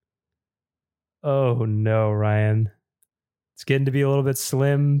 Ryan. It's getting to be a little bit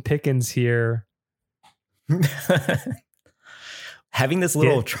slim pickings here. Having this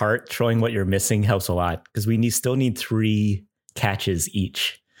little chart showing what you're missing helps a lot because we still need 3 catches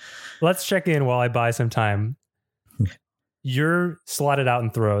each. Let's check in while I buy some time. You're slotted out in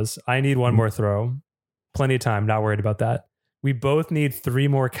throws. I need one more throw. Plenty of time. Not worried about that. We both need 3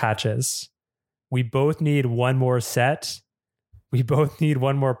 more catches. We both need 1 more set. We both need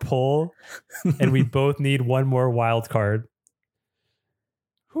 1 more pull. And we both need 1 more wild card.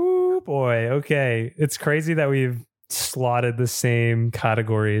 Whoo, boy. Okay. It's crazy that we've slotted the same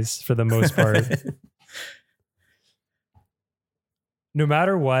categories for the most part. No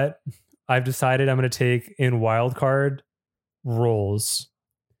matter what, I've decided I'm going to take in wildcard rolls.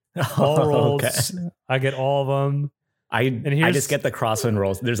 All rolls. Okay. I get all of them. I just get the crosswind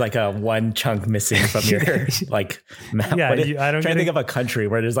rolls. There's like a 1 chunk missing from your like map. Yeah, I don't trying to think of a country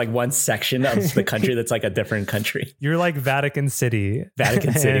where there's like 1 section of the country that's like a different country. You're like Vatican City.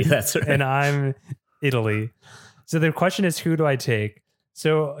 City, that's right. And I'm Italy. So the question is, who do I take?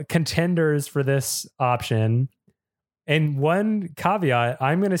 So contenders for this option. And one caveat,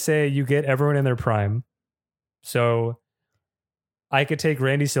 I'm going to say you get everyone in their prime. So I could take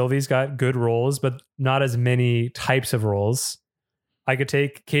Randy Sylvie's got good roles, but not as many types of roles. I could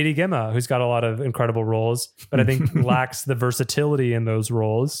take Katie Gemma, who's got a lot of incredible roles, but I think lacks the versatility in those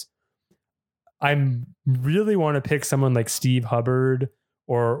roles. I really want to pick someone like Steve Hubbard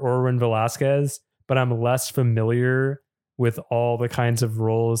or Orwin Velasquez, but I'm less familiar with all the kinds of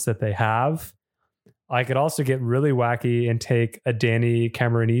roles that they have. I could also get really wacky and take a Danny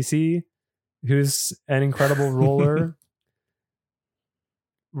Cameronese, who's an incredible roller.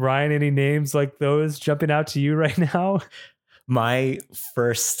 Ryan, any names like those jumping out to you right now? My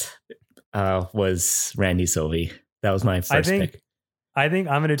first was Randy Sylvie. That was my first pick. I think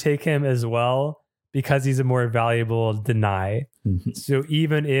I'm going to take him as well because he's a more valuable deny. Mm-hmm. So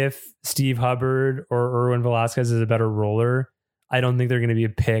even if Steve Hubbard or Erwin Velasquez is a better roller, I don't think they're going to be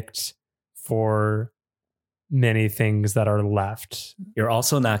picked for many things that are left. You're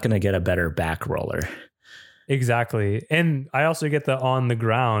also not going to get a better back roller. Exactly. And I also get the on the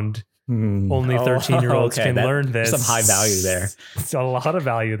ground. Only 13-year-olds can learn this. Some high value there. It's a lot of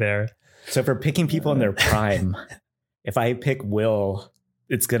value there. So for picking people in their prime, if I pick Will,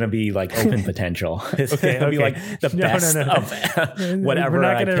 it's going to be like open potential. It's going to be like the best of whatever We're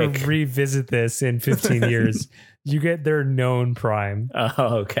not going to revisit this in 15 years. You get their known prime.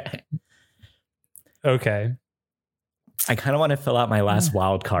 Oh, okay. I kind of want to fill out my last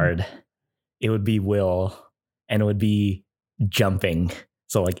wild card. It would be Will, and it would be jumping.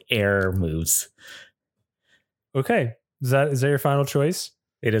 So like air moves. Okay. Is that your final choice?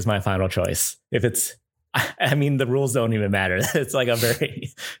 It is my final choice. If it's, I mean, the rules don't even matter. It's like a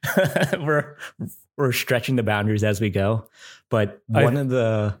very, we're stretching the boundaries as we go. But one of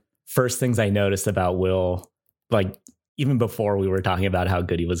the first things I noticed about Will, like even before we were talking about how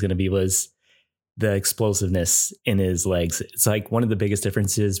good he was going to be, was the explosiveness in his legs. It's like one of the biggest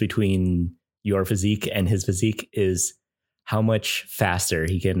differences between your physique and his physique is how much faster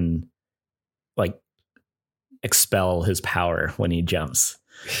he can like expel his power when he jumps.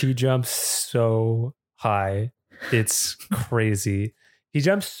 He jumps so high. It's crazy. He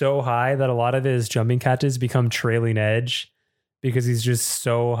jumps so high that a lot of his jumping catches become trailing edge because he's just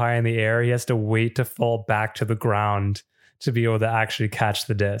so high in the air. He has to wait to fall back to the ground to be able to actually catch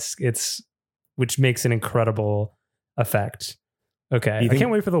the disc. Which makes an incredible effect. Okay. I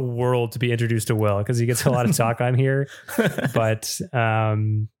can't wait for the world to be introduced to Will because he gets a lot of talk on here. But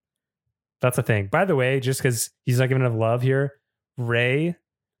that's a thing. By the way, just because he's not giving enough love here, Ray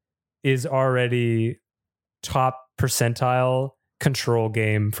is already top percentile control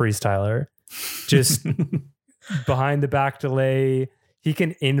game freestyler. Just behind the back delay. He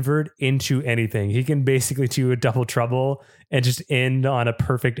can invert into anything. He can basically do a double trouble and just end on a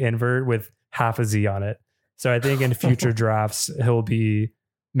perfect invert with half a Z on it. So I think in future drafts, he'll be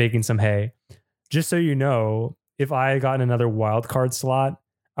making some hay. Just so you know, if I got another wild card slot,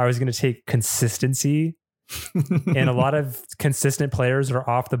 I was going to take consistency and a lot of consistent players are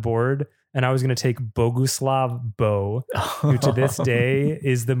off the board. And I was going to take Boguslav Bo, who to this day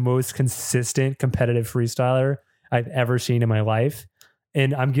is the most consistent competitive freestyler I've ever seen in my life.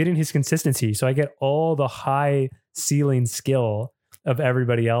 And I'm getting his consistency. So I get all the high ceiling skill of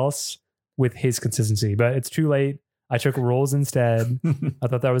everybody else with his consistency. But it's too late. I took rolls instead. I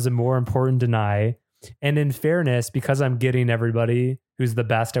thought that was a more important deny. And in fairness, because I'm getting everybody who's the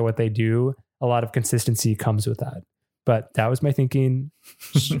best at what they do, a lot of consistency comes with that. But that was my thinking.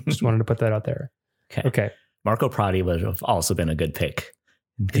 Just wanted to put that out there. Okay. Marco Prati would have also been a good pick.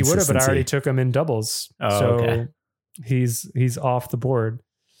 He would have, but I already took him in doubles. Oh, so okay. He's off the board.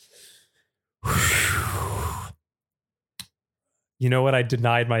 You know what? I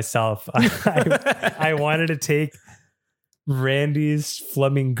denied myself. I wanted to take Randy's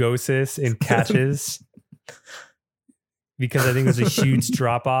Flamingosis in catches because I think there's a huge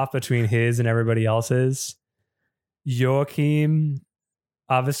drop off between his and everybody else's. Joachim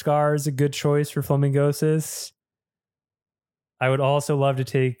Avaskar is a good choice for Flamingosis. I would also love to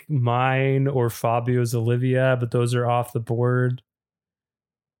take mine or Fabio's Olivia, but those are off the board.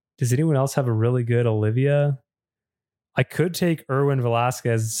 Does anyone else have a really good Olivia? I could take Erwin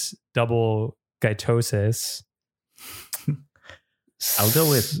Velasquez double Gaitosis. I'll go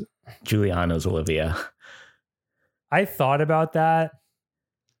with Giuliano's Olivia. I thought about that,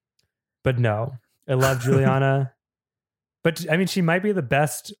 but no. I love Juliana. But I mean, she might be the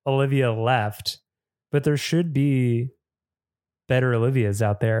best Olivia left, but there should be better Olivias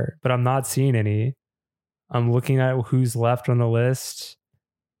out there, but I'm not seeing any. I'm looking at who's left on the list.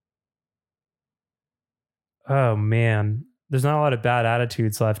 Oh man, there's not a lot of bad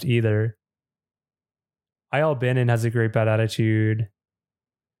attitudes left either. Eyal Benin has a great bad attitude.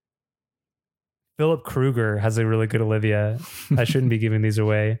 Philip Kruger has a really good Olivia. I shouldn't be giving these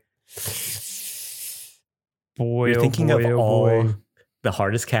away. Boy, you're thinking of all boy. The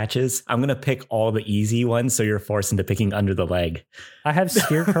hardest catches. I'm going to pick all the easy ones, so you're forced into picking under the leg. I have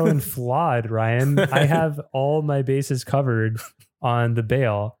Scarecrow and Flawed, Ryan. I have all my bases covered on the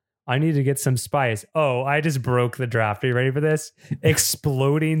bail. I need to get some spice. Oh, I just broke the draft. Are you ready for this?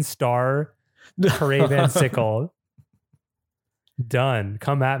 Exploding Star, Hooray Van Sickle. Done.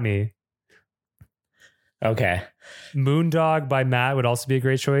 Come at me. Okay. Moondog by Matt would also be a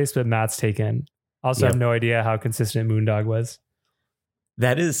great choice, but Matt's taken. Also, have no idea how consistent Moondog was.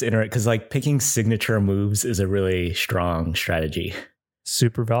 That is interesting because like picking signature moves is a really strong strategy.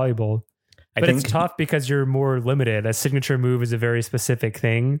 Super valuable. But it's tough because you're more limited. A signature move is a very specific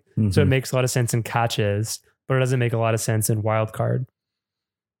thing. Mm-hmm. So it makes a lot of sense in catches, but it doesn't make a lot of sense in wild card.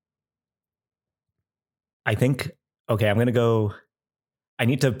 I think, okay, I'm going to go. I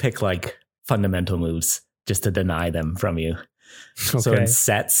need to pick like fundamental moves just to deny them from you. Okay. So in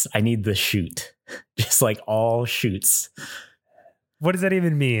sets, I need the shoot. Just like all shoots. What does that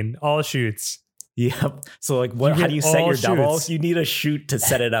even mean? All shoots. Yep. So like what? How do you set your double? You need a shoot to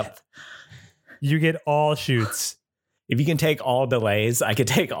set it up. You get all shoots. If you can take all delays, I could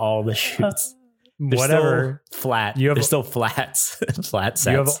take all the shoots. Whatever. Still flat. There's still flats. Flat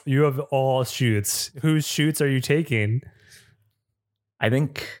sets. You have all shoots. Whose shoots are you taking? I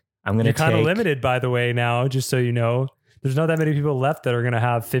think I'm going to take... You're kind of limited, by the way, now, just so you know. There's not that many people left that are going to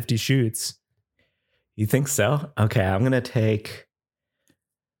have 50 shoots. You think so? Okay, I'm going to take...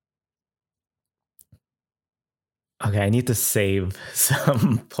 Okay, I need to save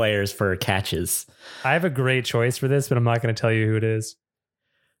some players for catches. I have a great choice for this, but I'm not going to tell you who it is.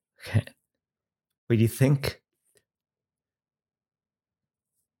 Okay. What do you think?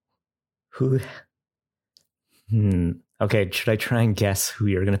 Who? Okay, should I try and guess who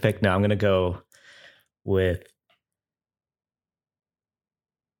you're going to pick? No, I'm going to go with...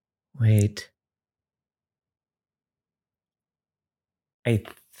 Wait. I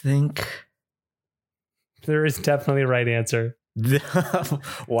think... There is definitely a right answer.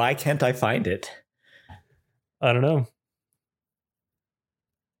 Why can't I find it? I don't know.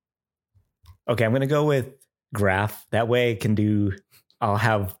 Okay, I'm going to go with Graph. That way I'll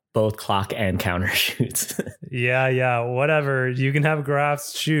have both clock and counter shoots. Yeah, whatever. You can have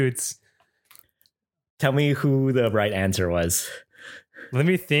Graph's shoots. Tell me who the right answer was. Let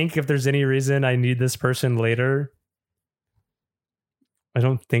me think if there's any reason I need this person later. I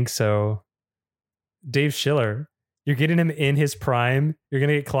don't think so. Dave Schiller. You're getting him in his prime. You're going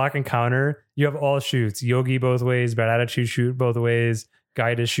to get clock and counter. You have all shoots. Yogi both ways. Bad attitude shoot both ways.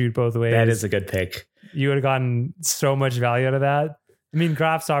 Guy to shoot both ways. That is a good pick. You would have gotten so much value out of that. I mean,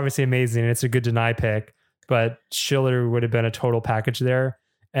 Graph's obviously amazing. And it's a good deny pick. But Schiller would have been a total package there.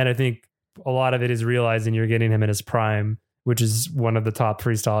 And I think a lot of it is realizing you're getting him in his prime, which is one of the top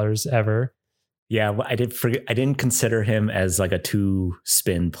freestylers ever. Yeah, well, I did forget. I didn't consider him as like a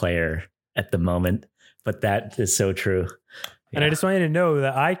 2-spin player at the moment, but that is so true. And I just want you to know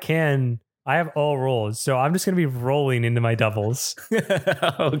that I have all rolls, so I'm just going to be rolling into my doubles,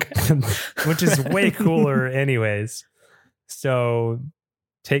 Okay. which is way cooler anyways. So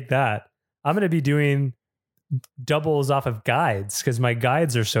take that. I'm going to be doing doubles off of guides because my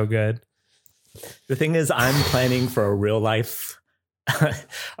guides are so good. The thing is, I'm planning for a real life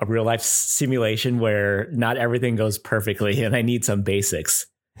simulation where not everything goes perfectly and I need some basics.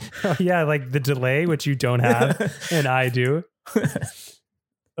 Oh, yeah, like the delay, which you don't have, and I do.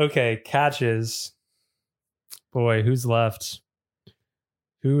 Okay, catches. Boy, who's left?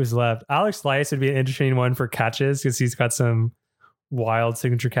 Who is left? Alex Lice would be an interesting one for catches because he's got some wild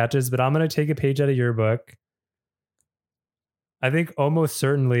signature catches, but I'm going to take a page out of your book. I think almost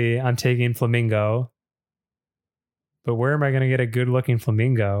certainly I'm taking Flamingo. But where am I going to get a good looking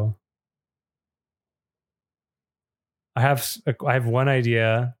flamingo? I have one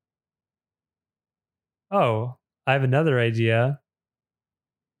idea. Oh, I have another idea.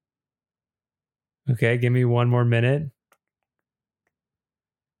 Okay, give me one more minute.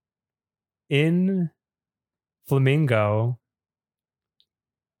 In Flamingo,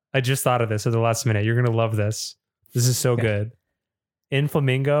 I just thought of this at the last minute. You're going to love this. This is so good. In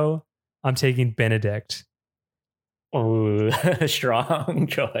Flamingo, I'm taking Benedict. Oh, strong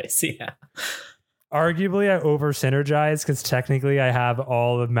choice. Yeah. Arguably, I over synergize because technically I have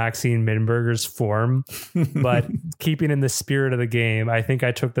all of Maxine Minberger's form, but keeping in the spirit of the game, I think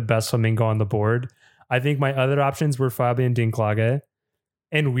I took the best flamingo on the board. I think my other options were Fabian Dinklage.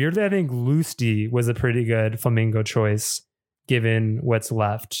 And weirdly, I think Lusty was a pretty good flamingo choice given what's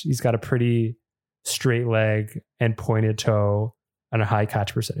left. He's got a pretty straight leg and pointed toe and a high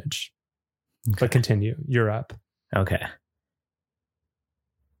catch percentage. Okay. But continue. You're up. Okay.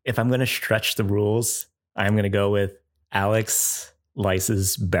 If I'm going to stretch the rules, I'm going to go with Alex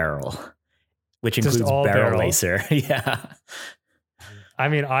Lice's barrel, which includes barrel lacer. Yeah. I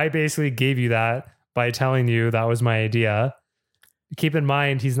mean, I basically gave you that by telling you that was my idea. Keep in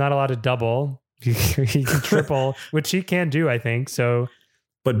mind, he's not allowed to double. He can triple, which he can do, I think. So,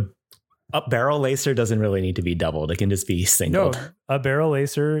 but a barrel lacer doesn't really need to be doubled. It can just be singled. No, a barrel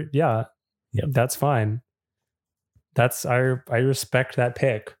lacer, yeah, yep. That's fine. I respect that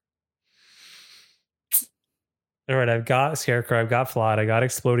pick. All right, I've got Scarecrow, I've got Flawed, I got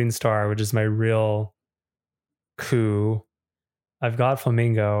Exploding Star, which is my real coup. I've got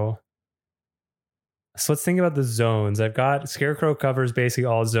Flamingo. So let's think about the zones. I've got Scarecrow covers basically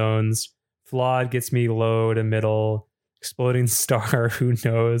all zones. Flawed gets me low to middle. Exploding Star, who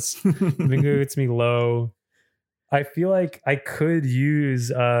knows? Flamingo gets me low. I feel like I could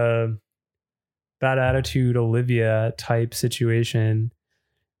use a Bad Attitude Olivia type situation.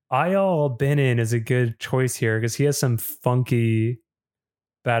 Ayal Benin is a good choice here because he has some funky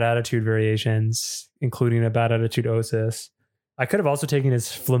Bad Attitude variations, including a Bad Attitude Osis. I could have also taken his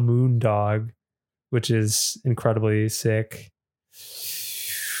Flamoon Dog, which is incredibly sick.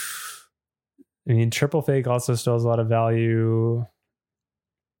 I mean, Triple Fake also still has a lot of value.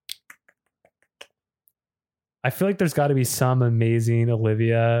 I feel like there's got to be some amazing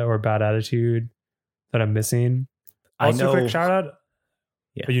Olivia or Bad Attitude that I'm missing. Also, quick shout out.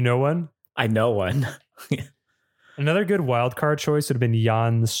 Yeah. Oh, you know one? I know one. Another good wildcard choice would have been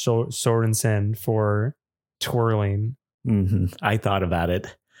Jan Sorensen for twirling. Mm-hmm. I thought about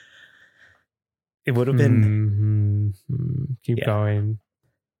it. It would have been. Keep going.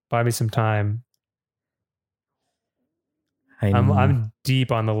 Buy me some time. I'm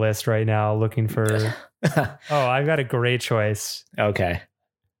deep on the list right now looking for. Oh, I've got a great choice. Okay.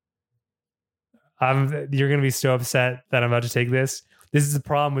 You're going to be so upset that I'm about to take this. This is the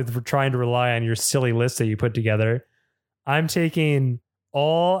problem with trying to rely on your silly list that you put together. I'm taking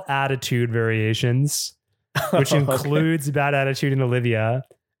all attitude variations, which includes Bad Attitude and Olivia.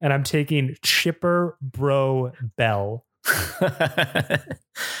 And I'm taking Chipper Bro Bell.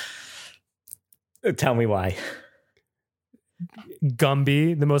 Tell me why.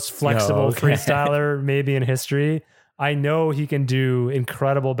 Gumby, the most flexible freestyler maybe in history. I know he can do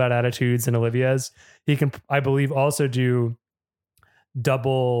incredible Bad Attitudes and Olivia's. He can, I believe, also do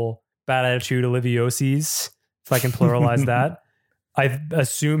double Bad Attitude Oliviosi's, if I can pluralize that. I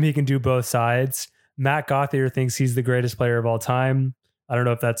assume he can do both sides. Matt Gauthier thinks he's the greatest player of all time. I don't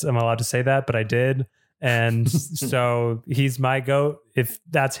know if I'm allowed to say that, but I did. And so he's my GOAT. If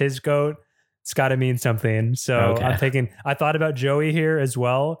that's his GOAT, it's got to mean something. So I thought about Joey here as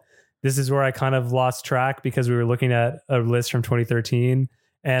well. This is where I kind of lost track because we were looking at a list from 2013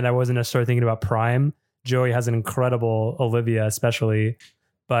 and I wasn't necessarily thinking about Prime. Joey has an incredible Olivia, especially,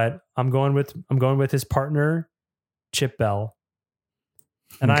 but I'm going with his partner, Chip Bell.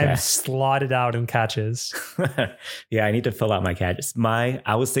 And Okay. I'm slotted out in catches. Yeah, I need to fill out my catches.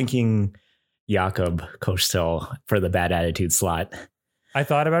 I was thinking Jakob Kostel for the bad attitude slot. I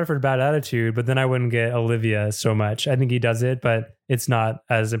thought about it for bad attitude, but then I wouldn't get Olivia so much. I think he does it, but it's not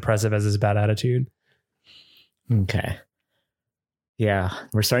as impressive as his bad attitude. Okay. Yeah,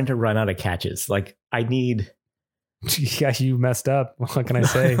 we're starting to run out of catches. Like, I need... Yeah, you messed up. What can I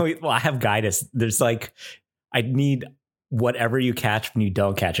say? Well, I have Guidus. There's like, I need whatever you catch when you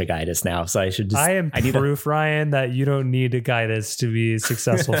don't catch a Guidus now. So I should just... I need proof, Ryan, that you don't need a Guidus to be a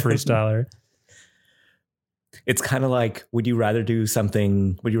successful freestyler. It's kind of like, would you rather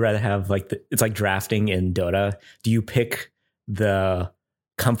have like, it's like drafting in Dota. Do you pick the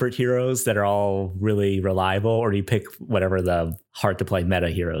comfort heroes that are all really reliable, or do you pick whatever the hard to play meta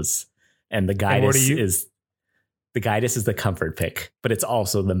heroes? And the Guidus is the comfort pick, but it's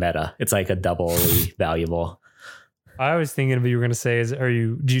also the meta. It's like a doubly valuable. I was thinking of what you were going to say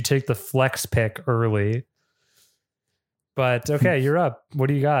do you take the flex pick early? But okay, you're up. What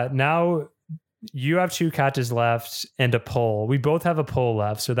do you got? Now you have 2 catches left and a pull. We both have a pull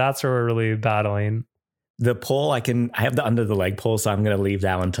left, so that's where we're really battling. The pull, I have the under the leg pull, so I'm going to leave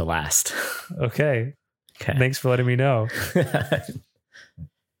that one to last. Okay. Thanks for letting me know.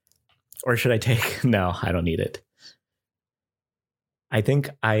 Or should I take... No, I don't need it. I think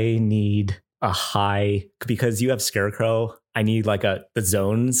I need a high, because you have Scarecrow. I need like the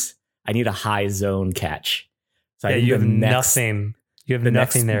zones. I need a high zone catch. So yeah, you have nothing. You have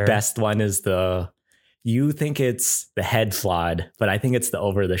nothing there. The best one is you think it's the head flawed, but I think it's the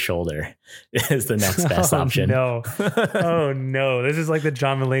over the shoulder is the next best option. No. Oh no. This is like the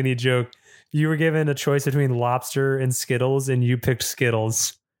John Mulaney joke. You were given a choice between lobster and Skittles and you picked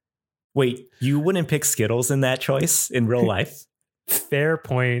Skittles. Wait, you wouldn't pick Skittles in that choice in real life? Fair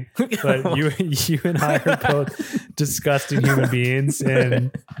point, but you and I are both disgusting human beings,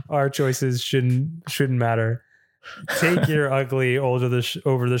 and our choices shouldn't matter. Take your ugly over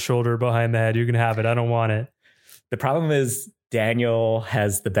the shoulder behind the head. You can have it. I don't want it. The problem is Daniel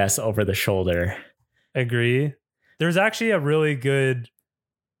has the best over the shoulder. Agree. There's actually a really good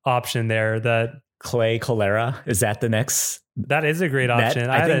option there that Clay Cholera. Is that the next? That is a great option.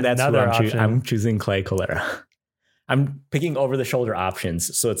 I think that's another what option. I'm choosing Clay Cholera. I'm picking over the shoulder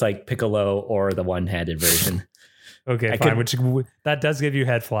options. So it's like Piccolo or the one-handed version. Okay, fine. Which that does give you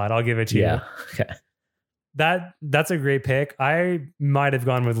head flat. I'll give it to you. Yeah. Okay. That's a great pick. I might have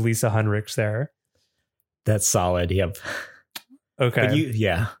gone with Lisa Hunricks there. That's solid. Yep. Okay. But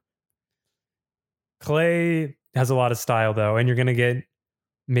yeah. Clay has a lot of style though, and you're gonna get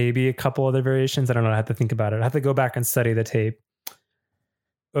maybe a couple other variations. I don't know. I have to think about it. I have to go back and study the tape.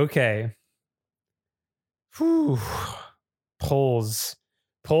 Okay. Whew. Polls.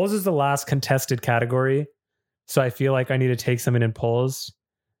 Polls is the last contested category. So I feel like I need to take something in polls.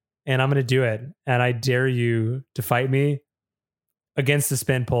 And I'm going to do it. And I dare you to fight me against the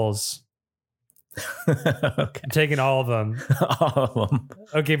spin polls. Okay. I'm taking all of them. All of them.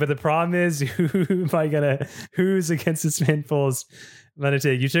 Okay, but the problem is, who's against the spin polls? I'm going to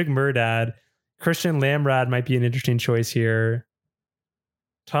take. You took Murdad. Christian Lamrad might be an interesting choice here.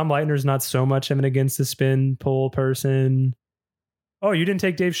 Tom Leitner's not so much of an against the spin poll person. Oh, you didn't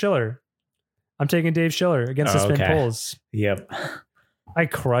take Dave Schiller. I'm taking Dave Schiller against the spin polls. Yep. I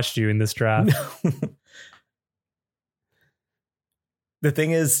crushed you in this draft. The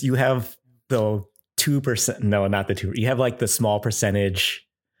thing is, you have the 2%. No, not the 2. You have like the small percentage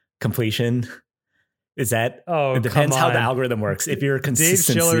completion. Is that? Oh, it depends how the algorithm works. If you're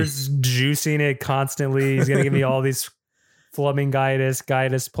consistency, Dave Schiller's juicing it constantly. He's going to give me all these flumingitis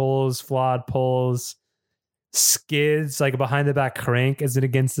pulls, flawed pulls, skids, like a behind the back crank as an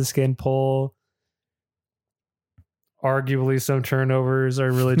against the skin pull. Arguably, some turnovers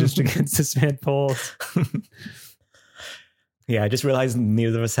are really just against the spin pulls. Yeah, I just realized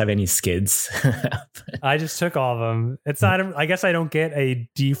neither of us have any skids. I just took all of them. It's not. I guess I don't get a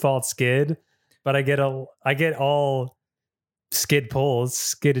default skid, but I get all skid pulls,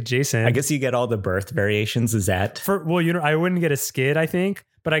 skid adjacent. I guess you get all the birth variations. Is that I wouldn't get a skid, I think,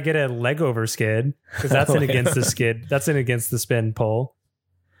 but I get a leg over skid because that's an against the skid. That's an against the spin pull.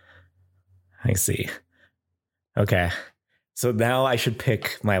 I see. Okay. So now I should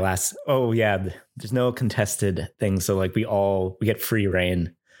pick my last. Oh yeah, there's no contested thing. So like we get free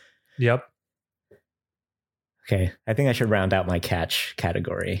reign. Yep. Okay. I think I should round out my catch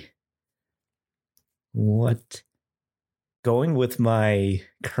category. What? Going with my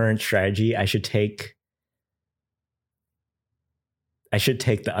current strategy, I should take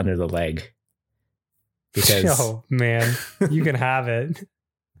the under the leg. Because oh man, you can have it.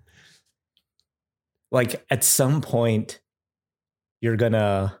 like at some point you're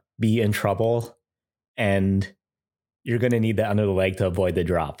gonna be in trouble and you're gonna need that under the leg to avoid the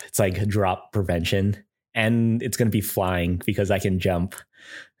drop. It's like drop prevention, and it's gonna be flying because I can jump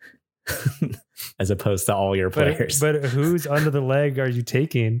as opposed to all your players. But whose under the leg are you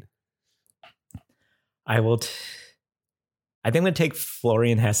taking? I think I'm gonna take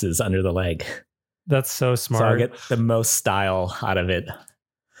Florian Hess's under the leg. That's so smart. So I'll get the most style out of it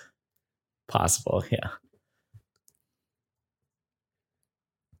possible. Yeah.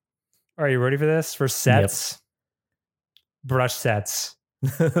 Are you ready for this? For sets? Yep. Brush sets.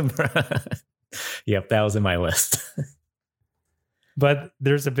 Yep, that was in my list. But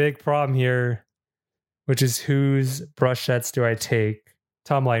there's a big problem here, which is whose brush sets do I take?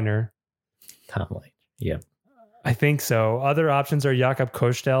 Tom Leitner. Tom Leitner, yep. I think so. Other options are Jakob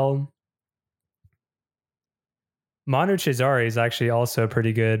Kostel. Manu Cesare is actually also a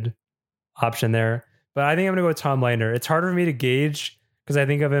pretty good option there. But I think I'm going to go with Tom Leitner. It's harder for me to gauge because I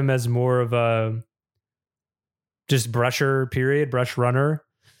think of him as more of a just brusher, brush runner.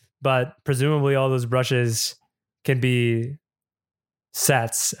 But presumably all those brushes can be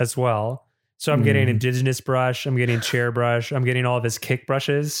sets as well. So I'm getting indigenous brush, I'm getting chair brush, I'm getting all of his kick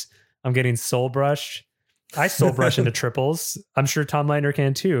brushes, I'm getting soul brush. I soul brush into triples. I'm sure Tom Leitner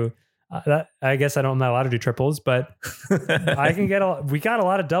can too. I guess I'm not allowed to do triples, but I can get we got a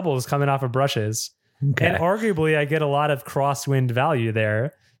lot of doubles coming off of brushes. Okay. And arguably I get a lot of crosswind value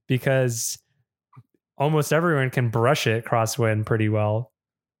there because almost everyone can brush it crosswind pretty well.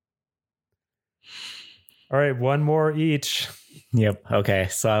 All right, one more each. Yep. Okay.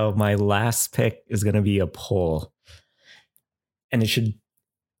 So my last pick is going to be a pull. And it should,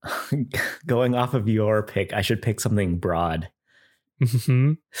 going off of your pick, I should pick something broad.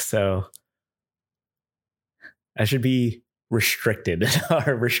 Mm-hmm. So I should be restricted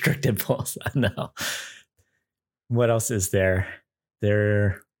or restricted pulls. No. What else is there?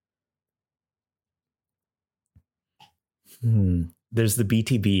 There's the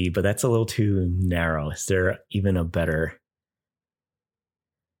BTB, but that's a little too narrow. Is there even a better?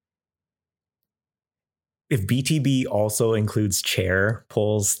 If BTB also includes chair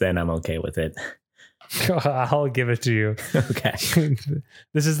pulls, then I'm okay with it. I'll give it to you. Okay.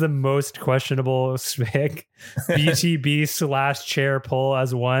 This is the most questionable pick. BTB / chair pull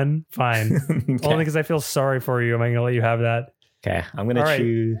as one. Fine. Okay. Only because I feel sorry for you. I'm going to let you have that. Okay. I'm going to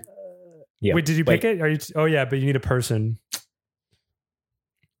choose. Yep. Wait, did you pick it? Are you? Oh, yeah, but you need a person.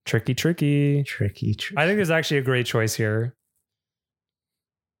 Tricky. I think there's actually a great choice here.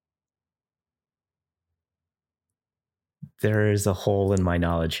 There is a hole in my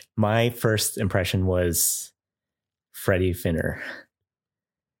knowledge. My first impression was Freddie Finner.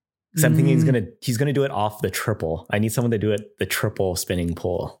 Because I'm thinking he's gonna do it off the triple. I need someone to do it the triple spinning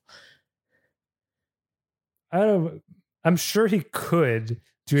pull. I'm sure he could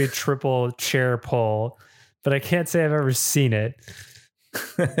do a triple chair pull, but I can't say I've ever seen it.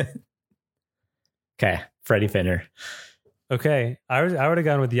 Okay, Freddie Finner. Okay, I would have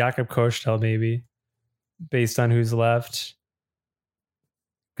gone with Jakob Kostel maybe, based on who's left,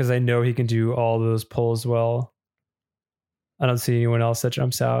 because I know he can do all those pulls well. I don't see anyone else that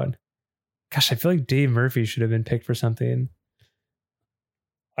jumps out. Gosh, I feel like Dave Murphy should have been picked for something.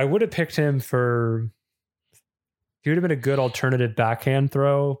 I would have picked him for. He would have been a good alternative backhand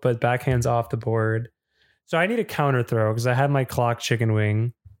throw, but backhand's off the board. So I need a counter throw because I have my clock chicken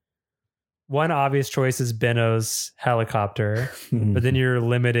wing. One obvious choice is Benno's helicopter, but then you're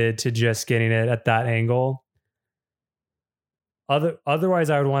limited to just getting it at that angle. Otherwise,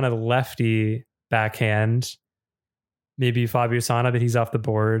 I would want a lefty backhand. Maybe Fabio Sana, but he's off the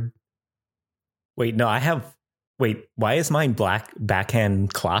board. Wait, no, why is mine black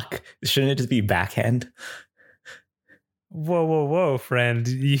backhand clock? Shouldn't it just be backhand? Whoa, friend.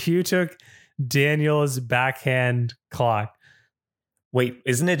 You took Daniel's backhand clock. Wait,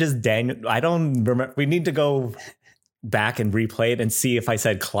 isn't it just Daniel? I don't remember. We need to go back and replay it and see if I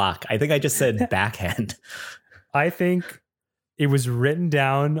said clock. I think I just said backhand. I think it was written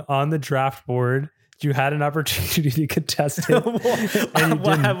down on the draft board. You had an opportunity to contest it.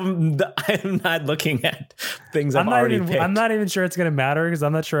 I'm not looking at things I've already picked. I'm not even sure it's going to matter because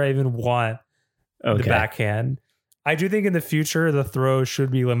I'm not sure I even want the backhand. I do think in the future, the throw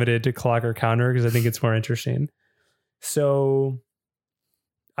should be limited to clock or counter because I think it's more interesting. So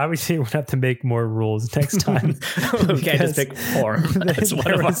obviously we'll have to make more rules next time. We can't just pick form.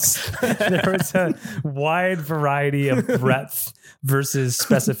 There was a wide variety of breadth versus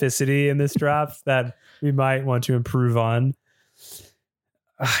specificity in this draft that we might want to improve on.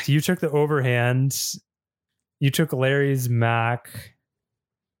 You took the overhand. You took Larry's Mac.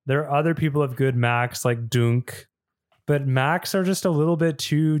 There are other people of good Macs like Dunk, but Macs are just a little bit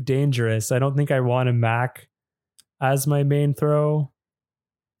too dangerous. I don't think I want a Mac as my main throw.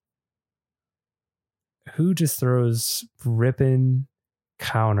 Who just throws ripping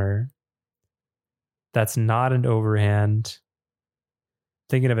counter? That's not an overhand.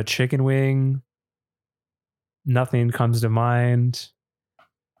 Thinking of a chicken wing. Nothing comes to mind.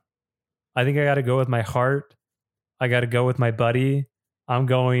 I think I got to go with my heart. I got to go with my buddy. I'm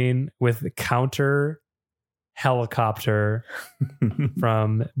going with counter helicopter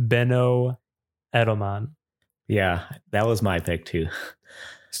from Benno Edelman. Yeah, that was my pick too.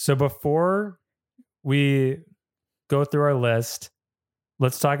 So before we go through our list,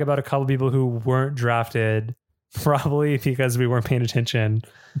 let's talk about a couple people who weren't drafted, probably because we weren't paying attention.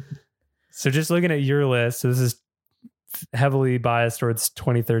 So just looking at your list, so this is heavily biased towards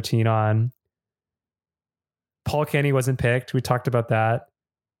 2013 on. Paul Kenny wasn't picked. We talked about that.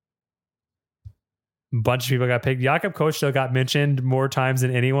 A bunch of people got picked. Jakob Kochel got mentioned more times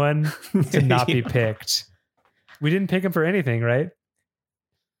than anyone to not be picked. We didn't pick him for anything, right?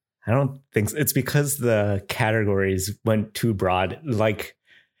 I don't think so. It's because the categories went too broad. Like,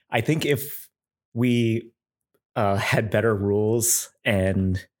 I think if we had better rules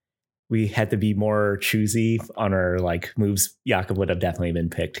and we had to be more choosy on our like moves, Jakob would have definitely been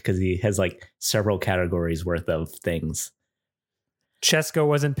picked because he has like several categories worth of things. Chesko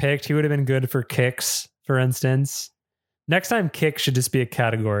wasn't picked. He would have been good for kicks, for instance. Next time, kick should just be a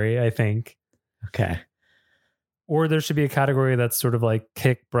category, I think. Okay. Or there should be a category that's sort of like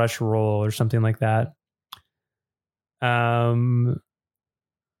kick, brush, roll, or something like that.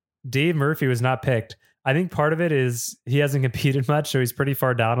 Dave Murphy was not picked. I think part of it is he hasn't competed much, so he's pretty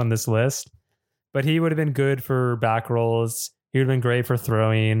far down on this list. But he would have been good for back rolls. He would have been great for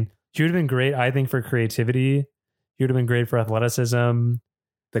throwing. He would have been great, I think, for creativity. He would have been great for athleticism.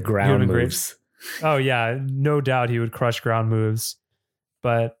 The ground moves. Oh, yeah. No doubt he would crush ground moves.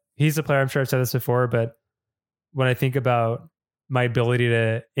 But he's a player, I'm sure I've said this before, but when I think about my ability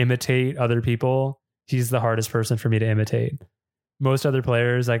to imitate other people, he's the hardest person for me to imitate. Most other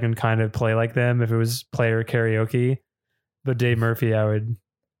players, I can kind of play like them if it was player karaoke. But Dave Murphy, it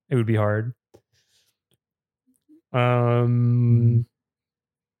would be hard.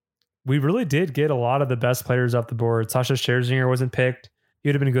 We really did get a lot of the best players off the board. Sasha Scherzinger wasn't picked. He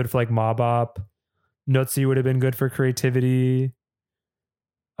would have been good for like Mob Op. Nutzi would have been good for creativity.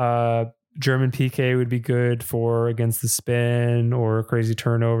 German PK would be good for against the spin or crazy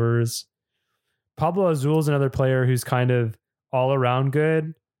turnovers. Pablo Azul is another player who's kind of all around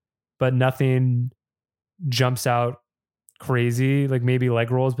good, but nothing jumps out crazy, like maybe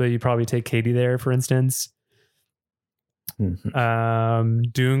leg rolls, but you'd probably take Katie there, for instance.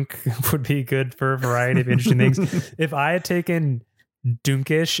 Dunk would be good for a variety of interesting things. If I had taken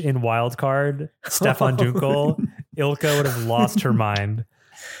Dunkish in wildcard, Stefan Dunkel, Ilka would have lost her mind.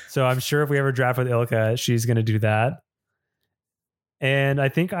 So I'm sure if we ever draft with Ilka, she's going to do that. And I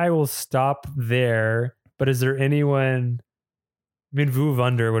think I will stop there. But is there anyone... I mean, Vu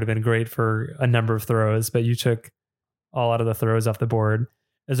Wunder would have been great for a number of throws, but you took a lot of the throws off the board.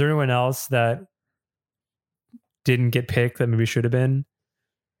 Is there anyone else that didn't get picked that maybe should have been?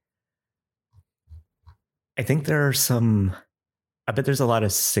 I think there are some... I bet there's a lot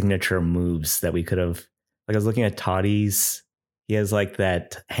of signature moves that we could have... Like I was looking at Toddy's. He has like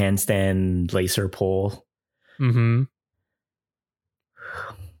that handstand lacer pull. Mm-hmm.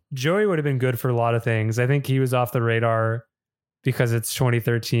 Joey would have been good for a lot of things. I think he was off the radar because it's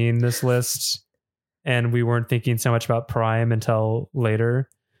 2013, this list, and we weren't thinking so much about Prime until later.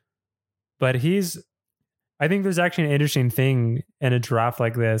 But I think there's actually an interesting thing in a draft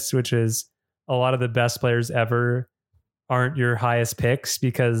like this, which is a lot of the best players ever aren't your highest picks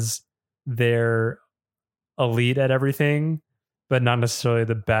because they're elite at everything, but not necessarily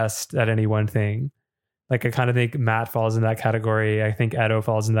the best at any one thing. Like I kind of think Matt falls in that category. I think Edo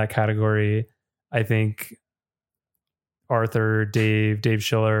falls in that category. I think Arthur, Dave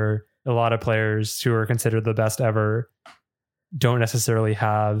Schiller, a lot of players who are considered the best ever don't necessarily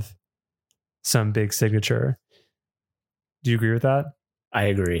have some big signature. Do you agree with that? I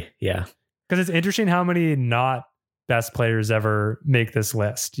agree. Yeah. Because it's interesting how many not best players ever make this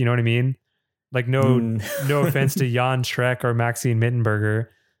list. You know what I mean? Like no offense to Jan Schreck or Maxine Mittenberger,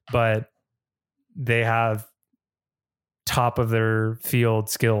 but they have top of their field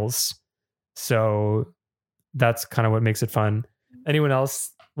skills. So that's kind of what makes it fun. Anyone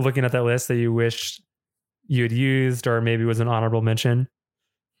else looking at that list that you wish you had used or maybe was an honorable mention?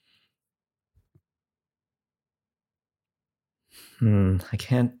 I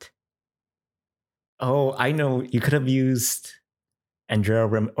can't. Oh, I know. You could have used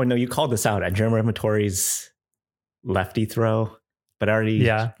Oh no, you called this out. Andrea Rematori's lefty throw, but already.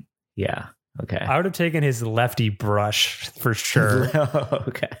 Yeah. Okay. I would have taken his lefty brush for sure.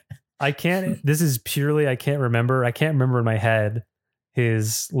 Okay. I can't remember. I can't remember in my head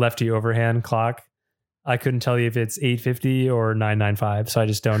his lefty overhand clock. I couldn't tell you if it's 850 or 995, so I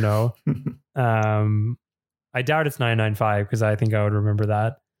just don't know. I doubt it's 995 because I think I would remember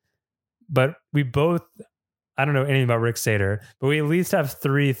that. But we both, I don't know anything about Rick Sater, but we at least have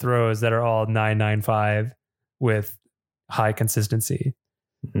 3 throws that are all 995 with high consistency.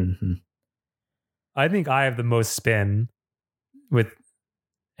 Mm-hmm. I think I have the most spin with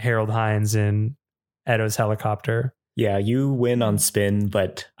Harold Hines and Edo's helicopter. Yeah, you win on spin,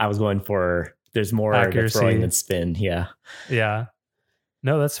 but I was going for there's more accuracy throwing than spin. Yeah. Yeah.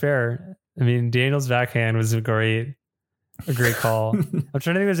 No, that's fair. I mean, Daniel's backhand was a great call. I'm trying to think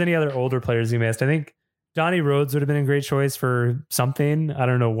if there's any other older players you missed. I think Donnie Rhodes would have been a great choice for something. I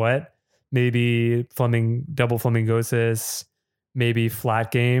don't know what. Maybe double Flamingosis. Maybe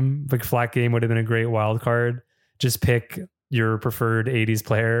flat game. Like flat game would have been a great wild card. Just pick your preferred 80s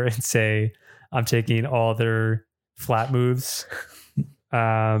player and say, I'm taking all their flat moves.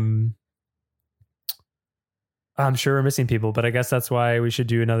 I'm sure we're missing people, but I guess that's why we should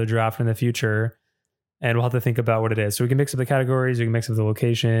do another draft in the future. And we'll have to think about what it is. So we can mix up the categories, we can mix up the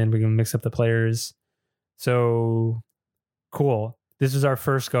location, we can mix up the players. So cool. This is our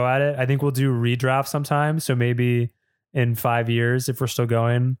first go at it. I think we'll do redraft sometime. So maybe in 5 years, if we're still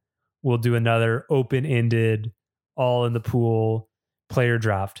going, we'll do another open-ended, all in the pool player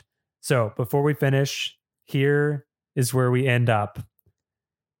draft. So before we finish, here is where we end up.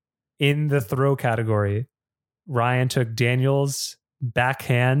 In the throw category, Ryan took Daniel's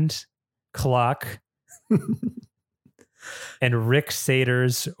backhand clock and Rick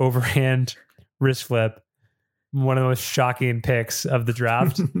Sater's overhand wrist flip. One of the most shocking picks of the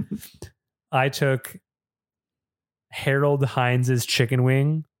draft. I took Harold Hines's chicken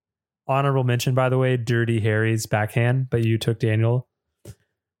wing. Honorable mention, by the way, Dirty Harry's backhand, but you took Daniel.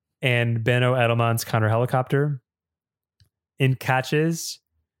 And Benno Edelman's counter helicopter. In catches,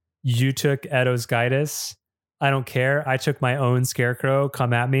 you took Edo's Guidus. I don't care. I took my own scarecrow.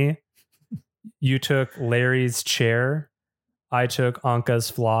 Come at me. You took Larry's chair. I took Anka's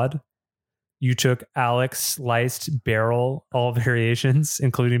flawed. You took Alex sliced barrel, all variations,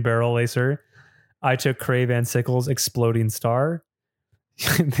 including barrel lacer. I took Cray Van Sickle's exploding star.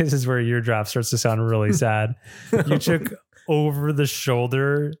 This is where your draft starts to sound really sad. You took over the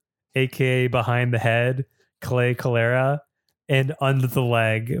shoulder, aka behind the head, Clay Calera, and under the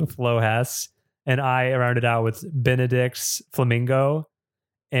leg, Flo Hess. And I rounded out with Benedict's Flamingo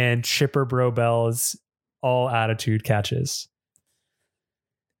and Chipper Bro Bell's all attitude catches.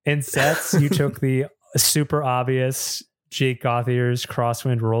 In sets, you took the super obvious Jake Gauthier's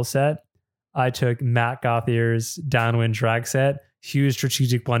crosswind roll set. I took Matt Gauthier's downwind drag set. Huge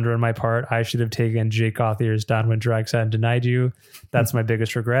strategic blunder on my part. I should have taken Jake Gauthier's downwind drag set and denied you. That's my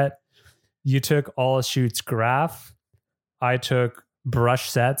biggest regret. You took All Shoots Graph. I took brush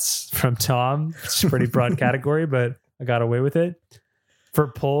sets from Tom. It's a pretty broad category, but I got away with it. For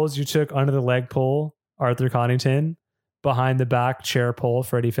pulls, you took under the leg pull, Arthur Connington. Behind the back chair pull,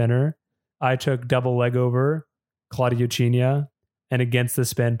 Freddie Finner. I took double leg over, Claudio China. And against the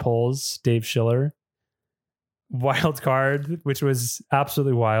spin pulls, Dave Schiller. Wild card, which was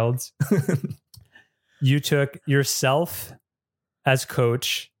absolutely wild. You took yourself as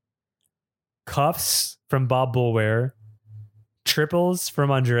coach, cuffs from Bob Bulware, triples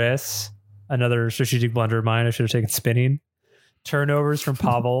from Andreas, another strategic blunder of mine. I should have taken spinning. Turnovers from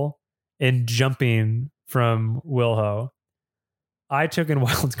Pavel, and jumping from Wilho. I took in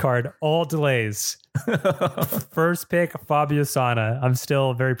wild card all delays. First pick, Fabio Sana. I'm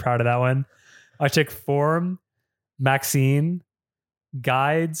still very proud of that one. I took form, Maxine,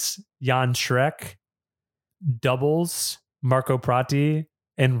 guides, Jan Schreck, doubles, Marco Prati,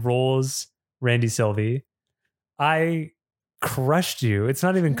 and rolls, Randy Sylvie. I crushed you. It's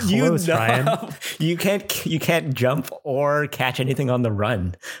not even close, Ryan. You can't jump or catch anything on the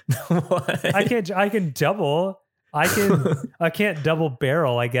run. I can double. I can't double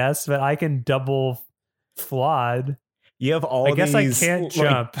barrel, I guess, but I can double flawed. You have all these. I guess I can't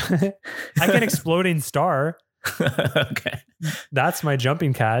jump. I can exploding star. Okay. That's my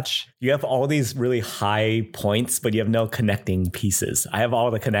jumping catch. You have all these really high points, but you have no connecting pieces. I have all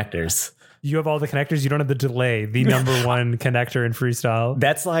the connectors. You have all the connectors. You don't have the delay, the number one connector in freestyle.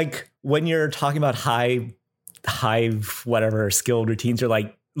 That's like when you're talking about high whatever skilled routines, you're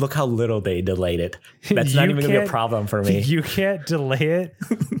like, look how little they delayed it. That's not even going to be a problem for me. You can't delay it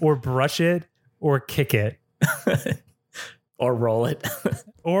or brush it or kick it. Or roll it.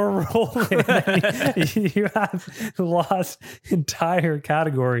 Or roll it. You have lost entire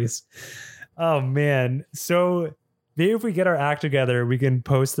categories. Oh man. So maybe if we get our act together, we can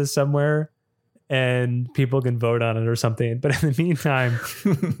post this somewhere and people can vote on it or something. But in the meantime,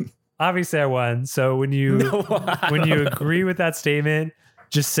 obviously I won. So when you agree with that statement,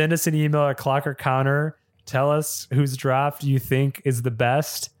 just send us an email at ClockOrCounter. Tell us whose draft you think is the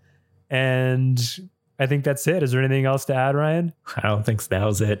best. And I think that's it. Is there anything else to add, Ryan? I don't think so. That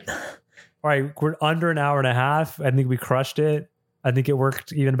was it. All right. We're under an hour and a half. I think we crushed it. I think it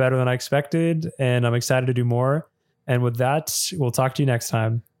worked even better than I expected. And I'm excited to do more. And with that, we'll talk to you next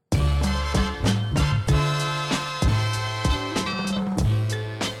time.